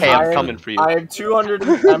go. course that's Hey, I'm coming for you. I am 200.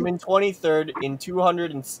 I'm in 23rd, in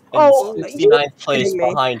 269th Oh, you're place kidding me.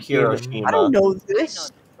 behind Hiroshima. I don't know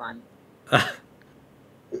this. I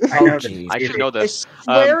know this. I should know I this.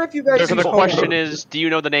 swear if you guys So the told question me. is, do you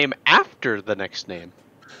know the name after the next name?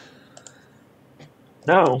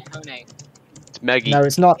 No. It's Maggie. No,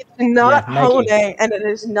 it's not. It's not Yeah, Maggie. Hone, and it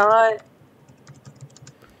is not.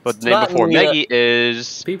 But the name not before Mia. Maggie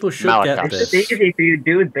is People should Malachi. get It's this. easy if you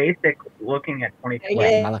do basic looking at 2020.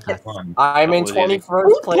 Yeah. Malachi. I'm in That was easy. 21st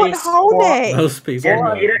Who put place. Hone? Most people Yeah,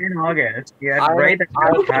 know. Rita in August. Yeah, I- Ray that's I-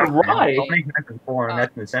 Right. only has in 4, and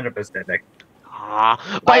that's in the Central Pacific.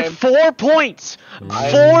 By I'm- 4 points.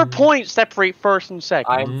 4 points separate first and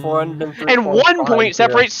second. I'm 403. And 1 point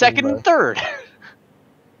separates second and third.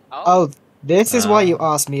 Oh, this is why you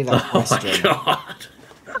asked me that Oh my question. god.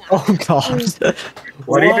 Oh god.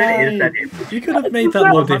 What even Why? is that? You could have made that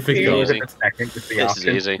more difficult. This is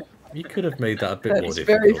easy. You could have made that a bit That more is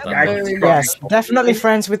very, difficult. than very that. Yes, definitely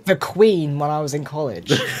friends with the Queen when I was in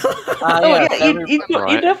college. Oh yeah, you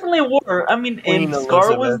Right. definitely were. I mean, Queen and Scar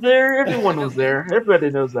was Elizabeth. there. Everyone was there. Everybody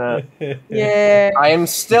knows that. Yeah. I am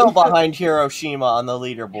still behind Hiroshima on the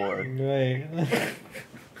leaderboard. Right.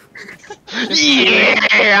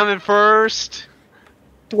 Yeah, I'm in first.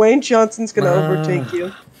 Dwayne Johnson's gonna overtake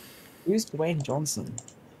you. Who's Dwayne Johnson?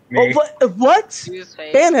 Oh, what? What?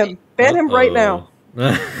 Ban him! Ban him right now!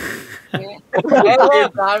 Hey,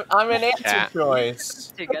 look, I'm an answer Cat.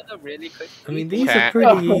 choice. Together really quick. I mean, these are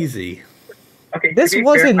pretty easy. Okay, This to be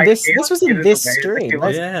was fair, in I this. can't This was in give it this away, stream. but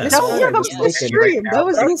Let's- Yeah. this No, was yeah, in that was this this stream. stream. That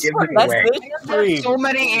was I'll this give it stream. That's away. this stream. So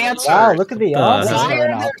many answers. Wow, look at the answers Why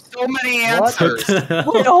going are up. there so many What? answers?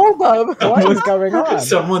 Wait, hold up. What is going on?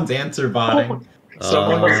 Someone's answer botting.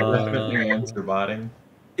 Someone was Uh, definitely answer botting.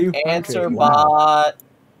 Answer Wow. bot.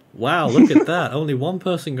 Wow, look at that. Only one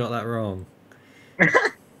person got that wrong.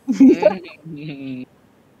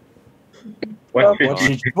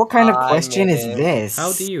 What kind of I question is mean, this?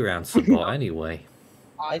 How do you answer bot anyway?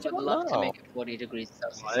 I would don't love to know. make it 40 degrees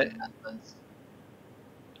Celsius in Athens.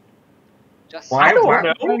 Just Why? I don't Why-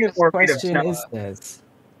 know. What kind of 4 feet of question snow. is this?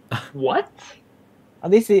 What?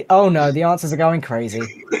 At least the oh no, the answers are going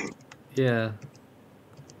crazy. Yeah.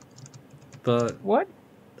 But What?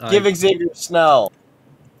 Give Xavier Snow.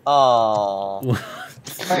 Oh.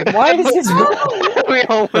 Why does this? We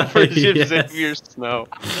all went for Yes. Xavier Snow.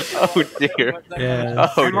 Oh dear. Yeah.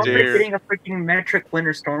 Oh I'm also dear. getting a freaking metric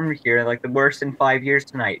winter storm here, like the worst in 5 years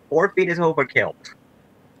tonight. 4 feet is overkill.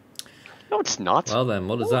 No, it's not. Well then,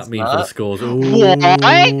 what does that it's mean for the not. scores?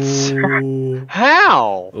 What? Ooh.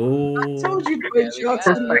 How? Ooh. I told you Dwayne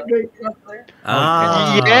Johnson would make it up there.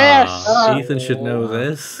 Ah, Yes! Ethan should know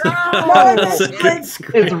this. No, That's a it's good like-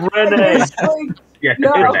 screen. It's Renee. Yes,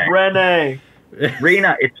 No. it's It's Renee.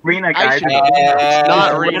 Rena. It's Rena, I guys. should- And- It's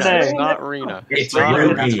not Renee. Rena. It's not Rena. It's not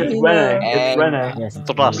Ruby. Rena. It's Renee. It's And- Renee. Yes, It's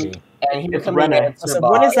a bust. Ruby. And here It's comes the Renee. answer So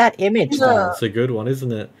bot. what is that image though? That's a good one,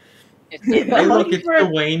 isn't it? It's Hey, look, it's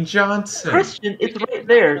Dwayne Johnson. Christian, it's right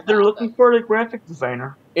there. They're looking for a graphic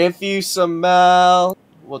designer. If you smell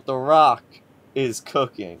what the Rock is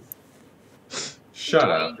cooking. Shut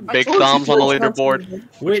up. Big I told you thumbs on the Dwayne Johnson leaderboard.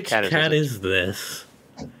 would- Which cat cat, is is this?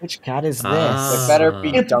 Which cat is this? Ah. It better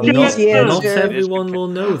be It's Duncan. Not, Easy not answer. everyone will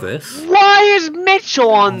know this. Why is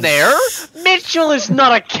Mitchell on there? Mitchell is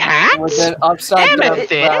not a cat. With an upside down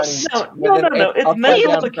Amethyst? brownie. No, With no, an no. It's upside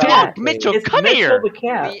Mitchell down the brownie. cat. Mitchell, It's come Mitchell here. the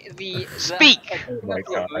cat. Speak. Oh my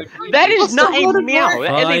god. That is What's not the a word meow. word?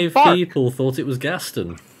 That is a 5 bark. people thought it was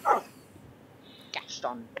Gaston.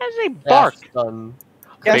 Gaston. That is a bark. Gaston.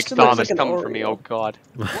 Big Gaston thumb looks is like an coming for me. Oreo. Oh god.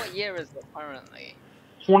 What year is it currently?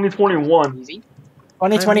 2021. Easy.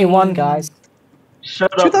 2021, guys.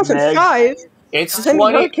 Shut up, Meg. 2005. It's Send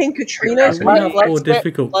me Hurricane Katrina. More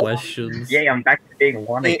difficult questions. Yay, I'm back to being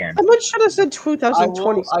 1 again. Someone should have said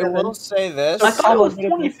 2027. I will say this. I thought it was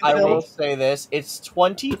I will say this. It's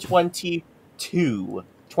 2022.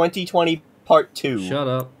 2020 Part 2. Shut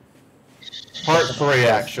up. Part 3,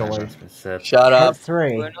 actually. Shut up. Part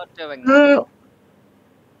 3. We're not doing that.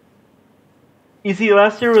 You see,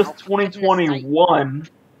 last year was 2021.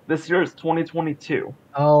 This year is 2022.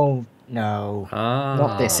 Oh no!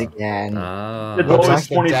 Not this again. It's always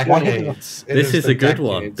 2020. This is a good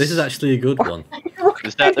one. This is actually a good one.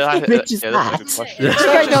 Is that, Which that's is a that? good question.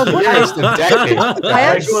 I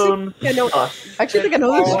actually think I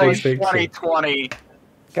know this one. 2020.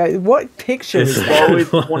 Guys, what picture is It's that? Always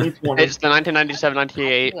 2020. It's the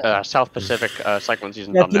 1997-98 South Pacific cyclone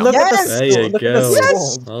season Yeah, thumbnail. look at the There you look at the go.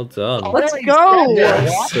 yes! Well done. Let's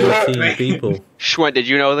go! 13 people. Schwent, did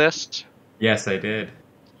you know this? Yes, I did.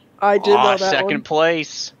 I did know that second one.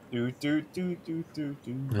 place. Do, do, do, do, do,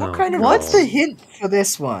 do. Oh, Kind of. God. What's the hint for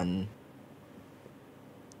this one?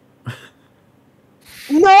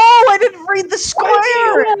 No, I didn't read the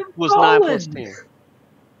square! It was 9 plus 10.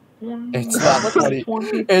 It's not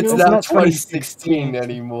 20. It's not 2016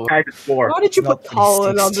 anymore. Why did you put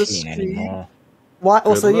Colin on the 2016 screen? anymore. Why?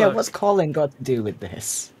 Also, Good yeah, luck. what's Colin got to do with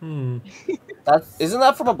this? Isn't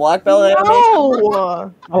that from a Black Belt animation?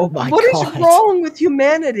 No! Oh my What is god! wrong with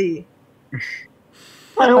humanity?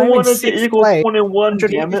 I I'm in wanted to sixth equal place. 21,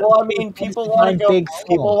 damn it. Well, I mean, people want to go. Big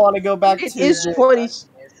People want to go back It to. is 20.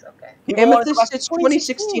 People wanna go Amethyst, back to it's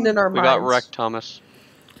 2016 in our We minds. got wrecked, Thomas.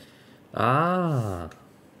 Ah.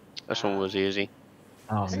 This one was easy.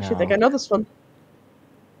 Oh I actually think I know this one.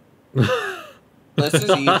 This is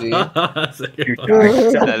easy.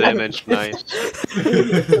 That image, nice.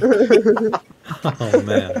 Oh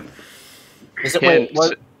man. Is it, Hint. wait,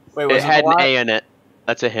 what? Wait, was It had an black? A in it.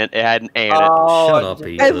 That's a hint. It had an A in it. Oh, Shut up,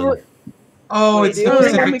 Ethan. Oh, Wait, it's do the you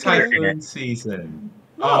think Pacific we can- Typhoon season.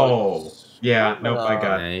 Oh, yeah, nope, I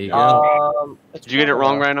got There it. you go. Did you get it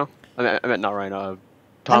wrong, Rhino? I meant not Rhino.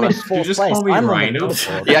 I'm in Thomas. fourth just place. call me I'm on the Rhino?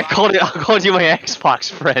 billboard. Yeah, I called you my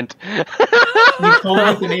Xbox friend. You told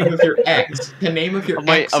me the name of your ex. The name of your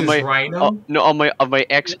ex is Rhino? No, of my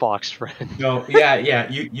Xbox friend. No, yeah.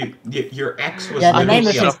 Your ex was Yeah, the name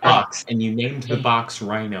literally of a his box, and you named the box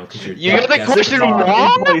Rhino because you're. You got the question wrong?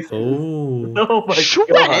 Oh. Oh my god.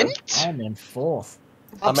 Schwent? I'm in fourth.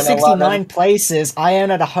 I'm Up in 69 11. places. I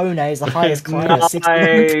own at Ahone is the highest climber. Nice.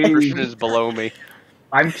 69 Christian is below me.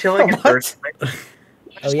 I'm chilling in What? first place.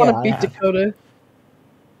 I just Oh, want yeah, to beat I- Dakota.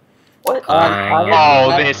 What?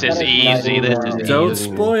 Oh, this is easy. This is Don't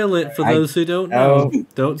easy. spoil it for I- those who don't know. No.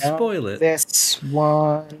 Don't No. spoil it. This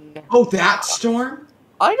one. Oh, that storm?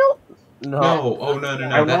 I don't know. No, oh no,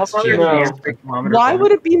 I that's love Jim. the 3 kilometer Why bump.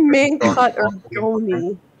 would it be Mancut or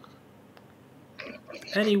Goni?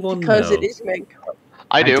 Anyone Because know? it is Mancut.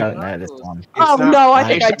 I do. don't know this one. Oh not- no, I I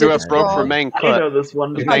think I used did to this have broke for wrong. main I know cut. this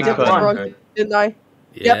one. It's I did this Mancut. wrong, didn't I?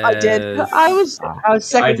 Yep, I did. Yes. I was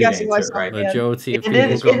second guessing answer it myself. right. again. Majority of It,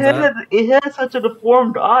 people is, got that. it has such a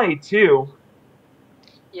deformed eye, too.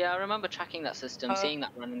 Yeah, I remember tracking that system, seeing that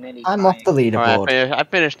run and nearly I'm off the dying. leaderboard. I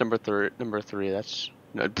finished number three. That's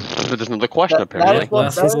no, there's another question That apparently. is what-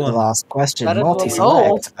 Last that is- one. The last question. That is what we-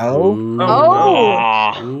 Multi-select. Oh. Ooh. Oh.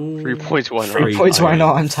 Ah, Ooh. 3 points. One. 3 points. Why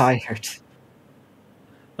not? I'm tired.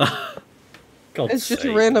 God's It's just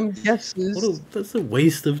sake. random What guesses. a, that's a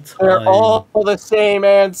waste of time. They're all the same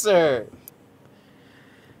answer.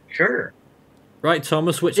 Sure. Right,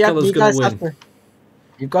 Thomas, which Yeah, colour's you going guys to have win? to.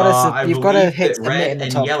 You've got I to. You've got to believe hit that submit in red the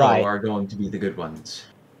and top yellow right. are going to be the good ones.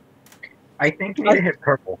 I think you need to hit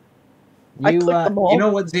purple. I You, clicked them all. You know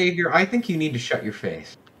what, Xavier? I think you need to shut your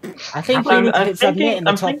face. I think you need to hit submit in the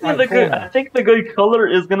I'm top thinking right the good. I corner. think the good color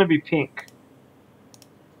is gonna be pink.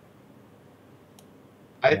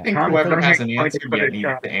 I think Tom, whoever don't has hit an points answer for the yet needs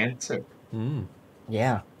shot. to answer. Mm.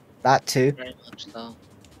 Yeah, that too. Very much so.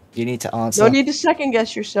 You need to answer. No need to second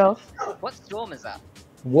guess yourself. What storm is that?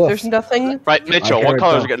 Woof. There's nothing. Right, Mitchell. I What heard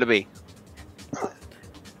color is that. it going to be?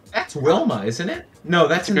 That's Wilma, isn't it? No,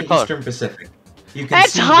 that's in Good the color. Eastern Pacific. You can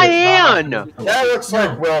That's see the Haiyan! Baja- That looks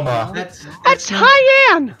like Wilma. That's not-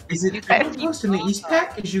 Haiyan. Is it outpost in the East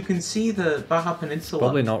Pack? Because you can see the Baja Peninsula.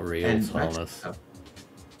 Probably not real, and Thomas. Mexico.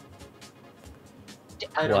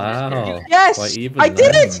 Wow. Yes, Quite even I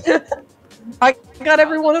did then. it. I got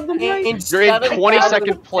every one of them right. You're in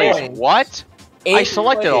 22nd place. What? I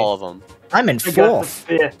selected all of them. I'm in I got the fourth.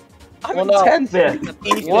 fifth. I'm Well, in no. 10th.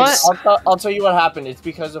 Fifth. What? I'll tell you what happened. It's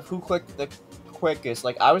because of who clicked the quickest.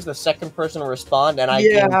 Like, I was the second person to respond, and I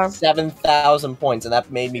Yeah. gained 7,000 points, and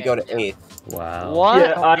that made me go to 8th. Wow. What?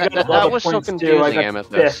 Yeah, I got that 11 was so points too. I confusing, got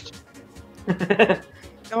Amethyst.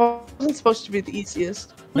 That wasn't supposed to be the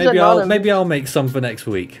easiest. Maybe I'll make some for next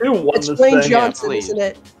week. It's Dwayne Johnson, isn't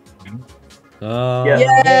it? Yeah.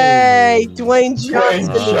 Yay! Dwayne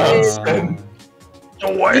Johnson.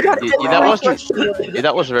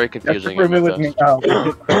 That was very confusing.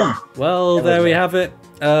 Well, there we have it.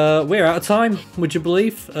 We're out of time. Would you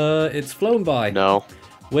believe? It's flown by. No.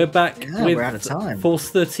 We're back Yeah, with we're out of time. Force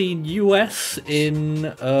 13 US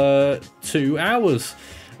in 2 hours.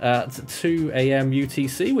 At 2 a.m.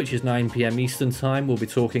 UTC, which is 9 p.m. Eastern Time, we'll be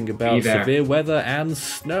talking about severe weather and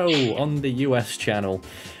snow on the US channel.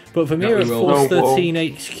 But from here at Force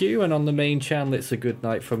 13 HQ and on the main channel, it's a good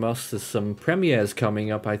night from us. There's some premieres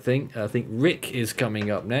coming up, I think. I think Rick is coming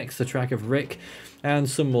up next, the track of Rick, and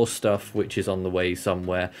some more stuff which is on the way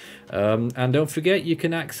somewhere. And don't forget, you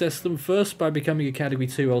can access them first by becoming a Category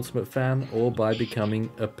 2 Ultimate Fan or by becoming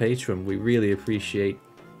a patron. We really appreciate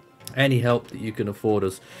any help that you can afford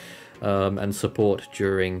us and support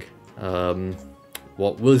during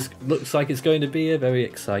what looks like it's going to be a very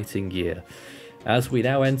exciting year, as we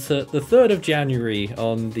now enter the 3rd of January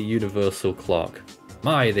on the Universal Clock.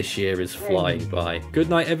 This year is flying by. Good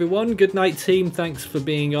night, everyone. Good night, team. Thanks for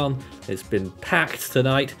being on. It's been packed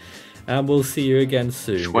tonight, and we'll see you again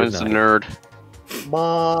soon. Schwenn's the nerd.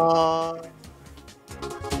 Bye.